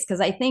interface. Cause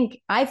I think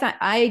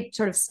I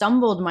sort of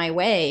stumbled my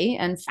way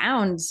and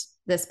found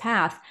this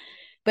path,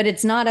 but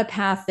it's not a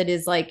path that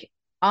is like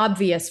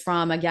obvious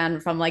from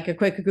like a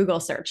quick Google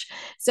search.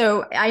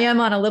 So I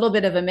am on a little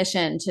bit of a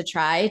mission to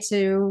try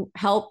to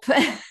help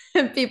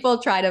people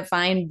try to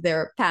find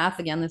their path.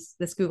 Again,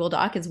 this Google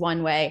Doc is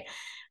one way.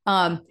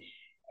 And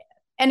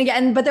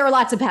again, but there are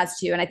lots of paths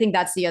too. And I think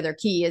that's the other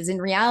key is in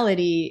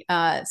reality,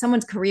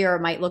 someone's career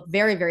might look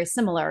very, very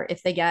similar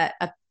if they get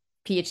a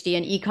PhD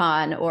in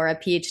econ or a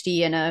PhD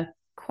in a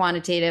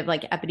quantitative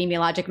like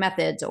epidemiologic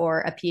methods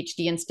or a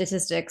PhD in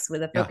statistics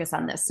with a focus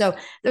on this. So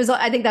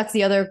I think that's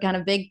the other kind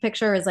of big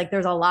picture is like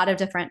there's a lot of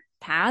different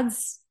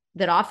paths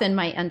that often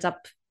might end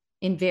up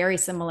in very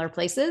similar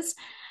places.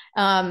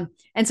 And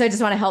so I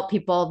just want to help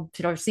people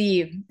sort of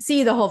see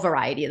the whole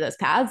variety of those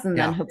paths and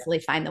then hopefully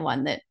find the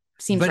one that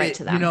seems right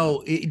to them.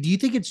 Do you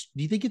think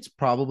it's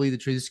probably the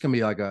truth? This is going to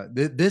be like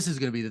this is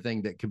going to be the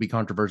thing that could be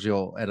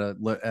controversial at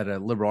a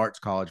liberal arts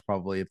college,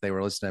 probably if they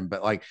were listening.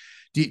 But like,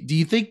 do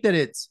you think that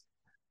it's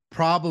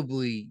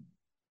probably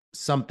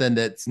something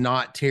that's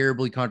not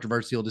terribly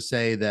controversial to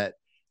say that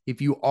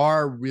if you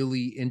are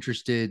really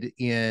interested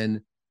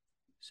in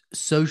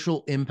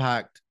social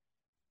impact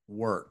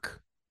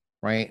work,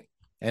 right?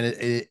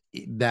 And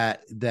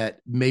that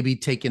maybe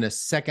taking a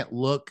second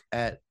look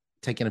at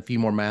taking a few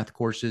more math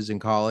courses in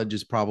college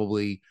is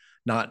probably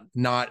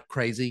not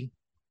crazy.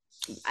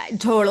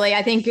 Totally.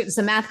 I think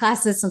some math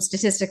classes, some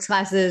statistics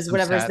classes,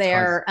 whatever's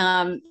there,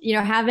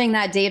 having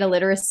that data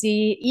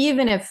literacy,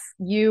 even if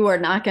you are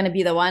not going to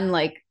be the one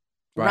like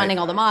running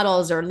all the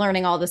models or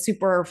learning all the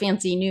super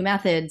fancy new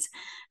methods,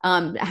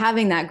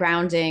 having that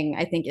grounding,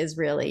 I think is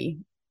really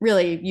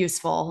really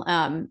useful.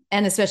 And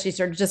especially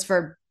sort of just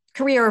for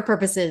career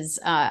purposes,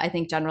 I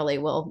think generally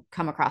will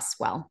come across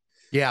well.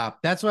 Yeah,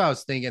 that's what I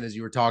was thinking as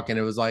you were talking.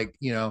 It was like,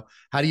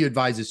 how do you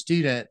advise a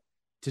student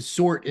to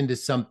sort into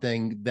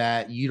something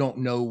that you don't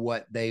know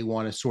what they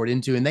want to sort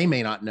into, and they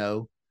may not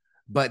know,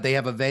 but they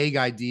have a vague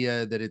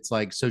idea that it's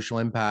like social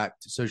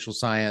impact, social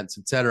science,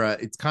 et cetera.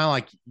 It's kind of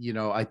like,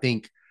 I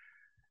think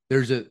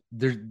there's a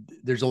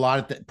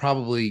lot of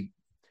probably,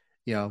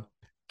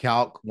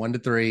 calc 1 to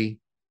 3,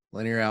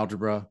 linear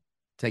algebra,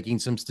 taking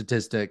some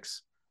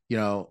statistics,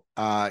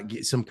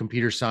 get some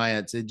computer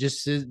science.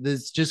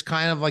 It's just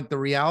kind of like the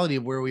reality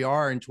of where we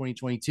are in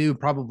 2022,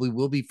 probably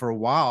will be for a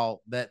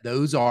while, that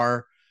those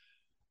are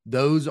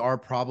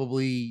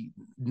probably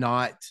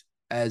not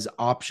as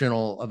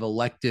optional of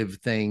elective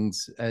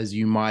things as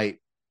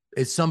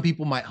some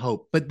people might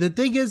hope. But the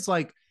thing is,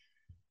 like,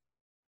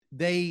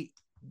 they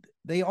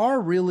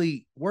are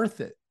really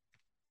worth it.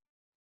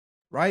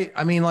 Right.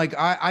 I mean, like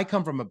I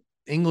come from an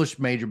English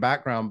major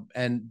background,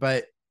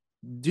 but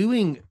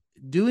doing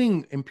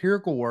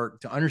empirical work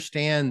to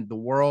understand the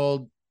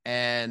world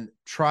and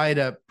try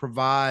to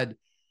provide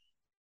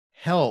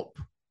help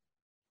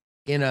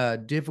in a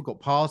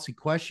difficult policy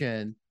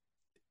question,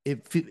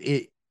 it's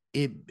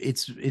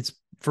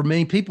for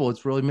many people,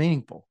 it's really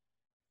meaningful.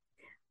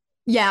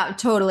 Yeah,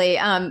 totally.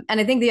 And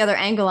I think the other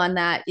angle on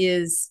that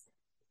is,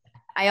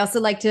 I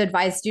also like to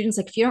advise students,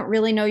 like, if you don't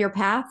really know your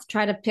path,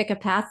 try to pick a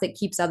path that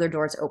keeps other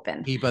doors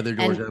open. Keep other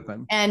doors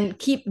open. And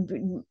keep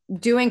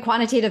doing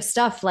quantitative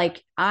stuff.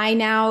 Like, I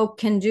now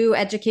can do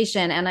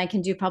education, and I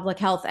can do public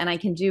health, and I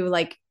can do,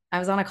 like, I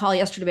was on a call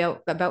yesterday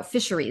about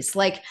fisheries.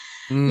 Like,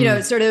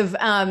 sort of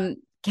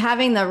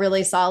having the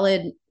really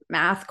solid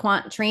math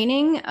quant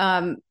training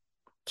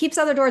keeps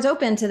other doors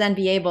open to then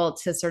be able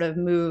to sort of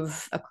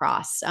move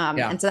across.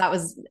 And so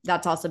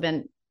that's also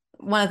been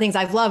one of the things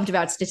I've loved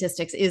about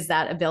statistics, is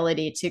that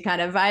ability to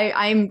kind of,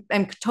 I'm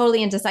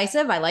totally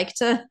indecisive. I like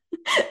to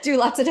do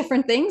lots of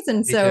different things.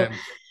 And so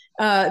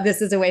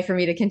this is a way for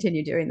me to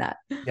continue doing that.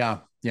 Yeah.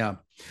 Yeah.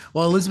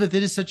 Well, Elizabeth,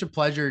 it is such a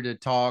pleasure to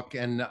talk.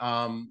 And,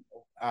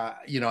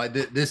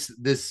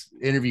 this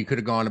interview could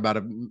have gone about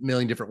a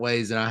million different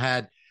ways. And I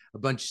had a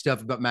bunch of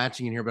stuff about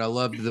matching in here, but I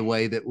loved the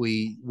way that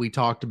we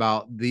talked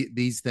about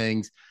these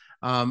things.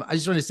 I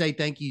just want to say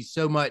thank you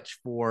so much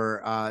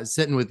for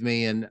sitting with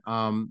me, and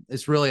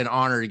it's really an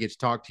honor to get to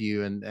talk to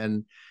you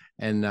and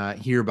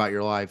hear about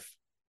your life.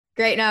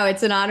 Great. No,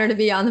 it's an honor to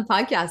be on the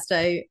podcast.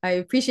 I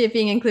appreciate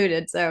being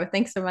included. So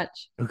thanks so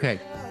much. Okay.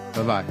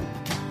 Bye-bye.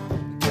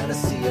 Gonna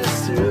see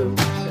us through.